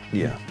cases.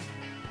 Yeah.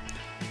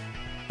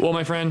 Well,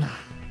 my friend,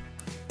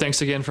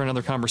 thanks again for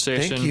another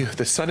conversation. Thank you.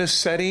 The sun is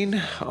setting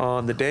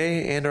on the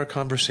day and our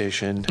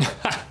conversation.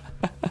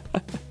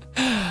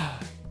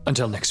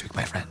 Until next week,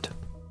 my friend.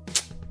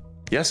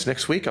 Yes,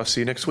 next week. I'll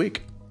see you next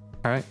week.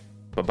 All right.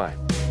 Bye-bye.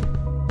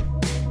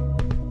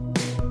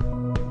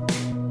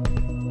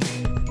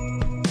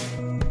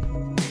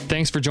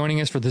 Thanks for joining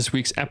us for this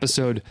week's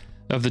episode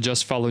of the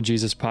Just Follow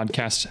Jesus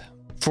podcast.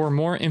 For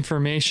more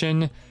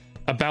information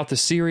about the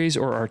series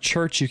or our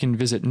church, you can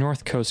visit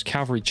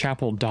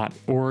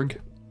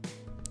northcoastcalvarychapel.org.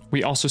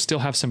 We also still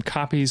have some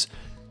copies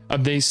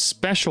of a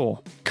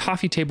special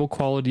coffee table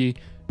quality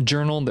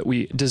journal that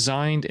we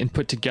designed and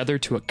put together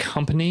to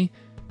accompany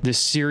this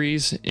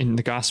series in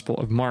the Gospel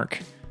of Mark.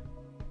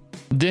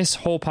 This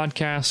whole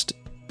podcast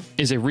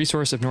is a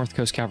resource of North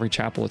Coast Calvary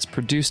Chapel. It's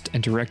produced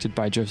and directed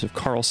by Joseph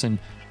Carlson.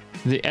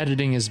 The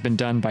editing has been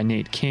done by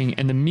Nate King,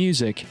 and the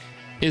music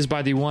is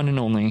by the one and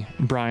only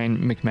Brian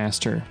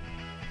McMaster.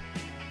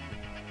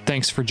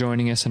 Thanks for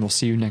joining us, and we'll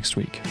see you next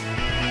week.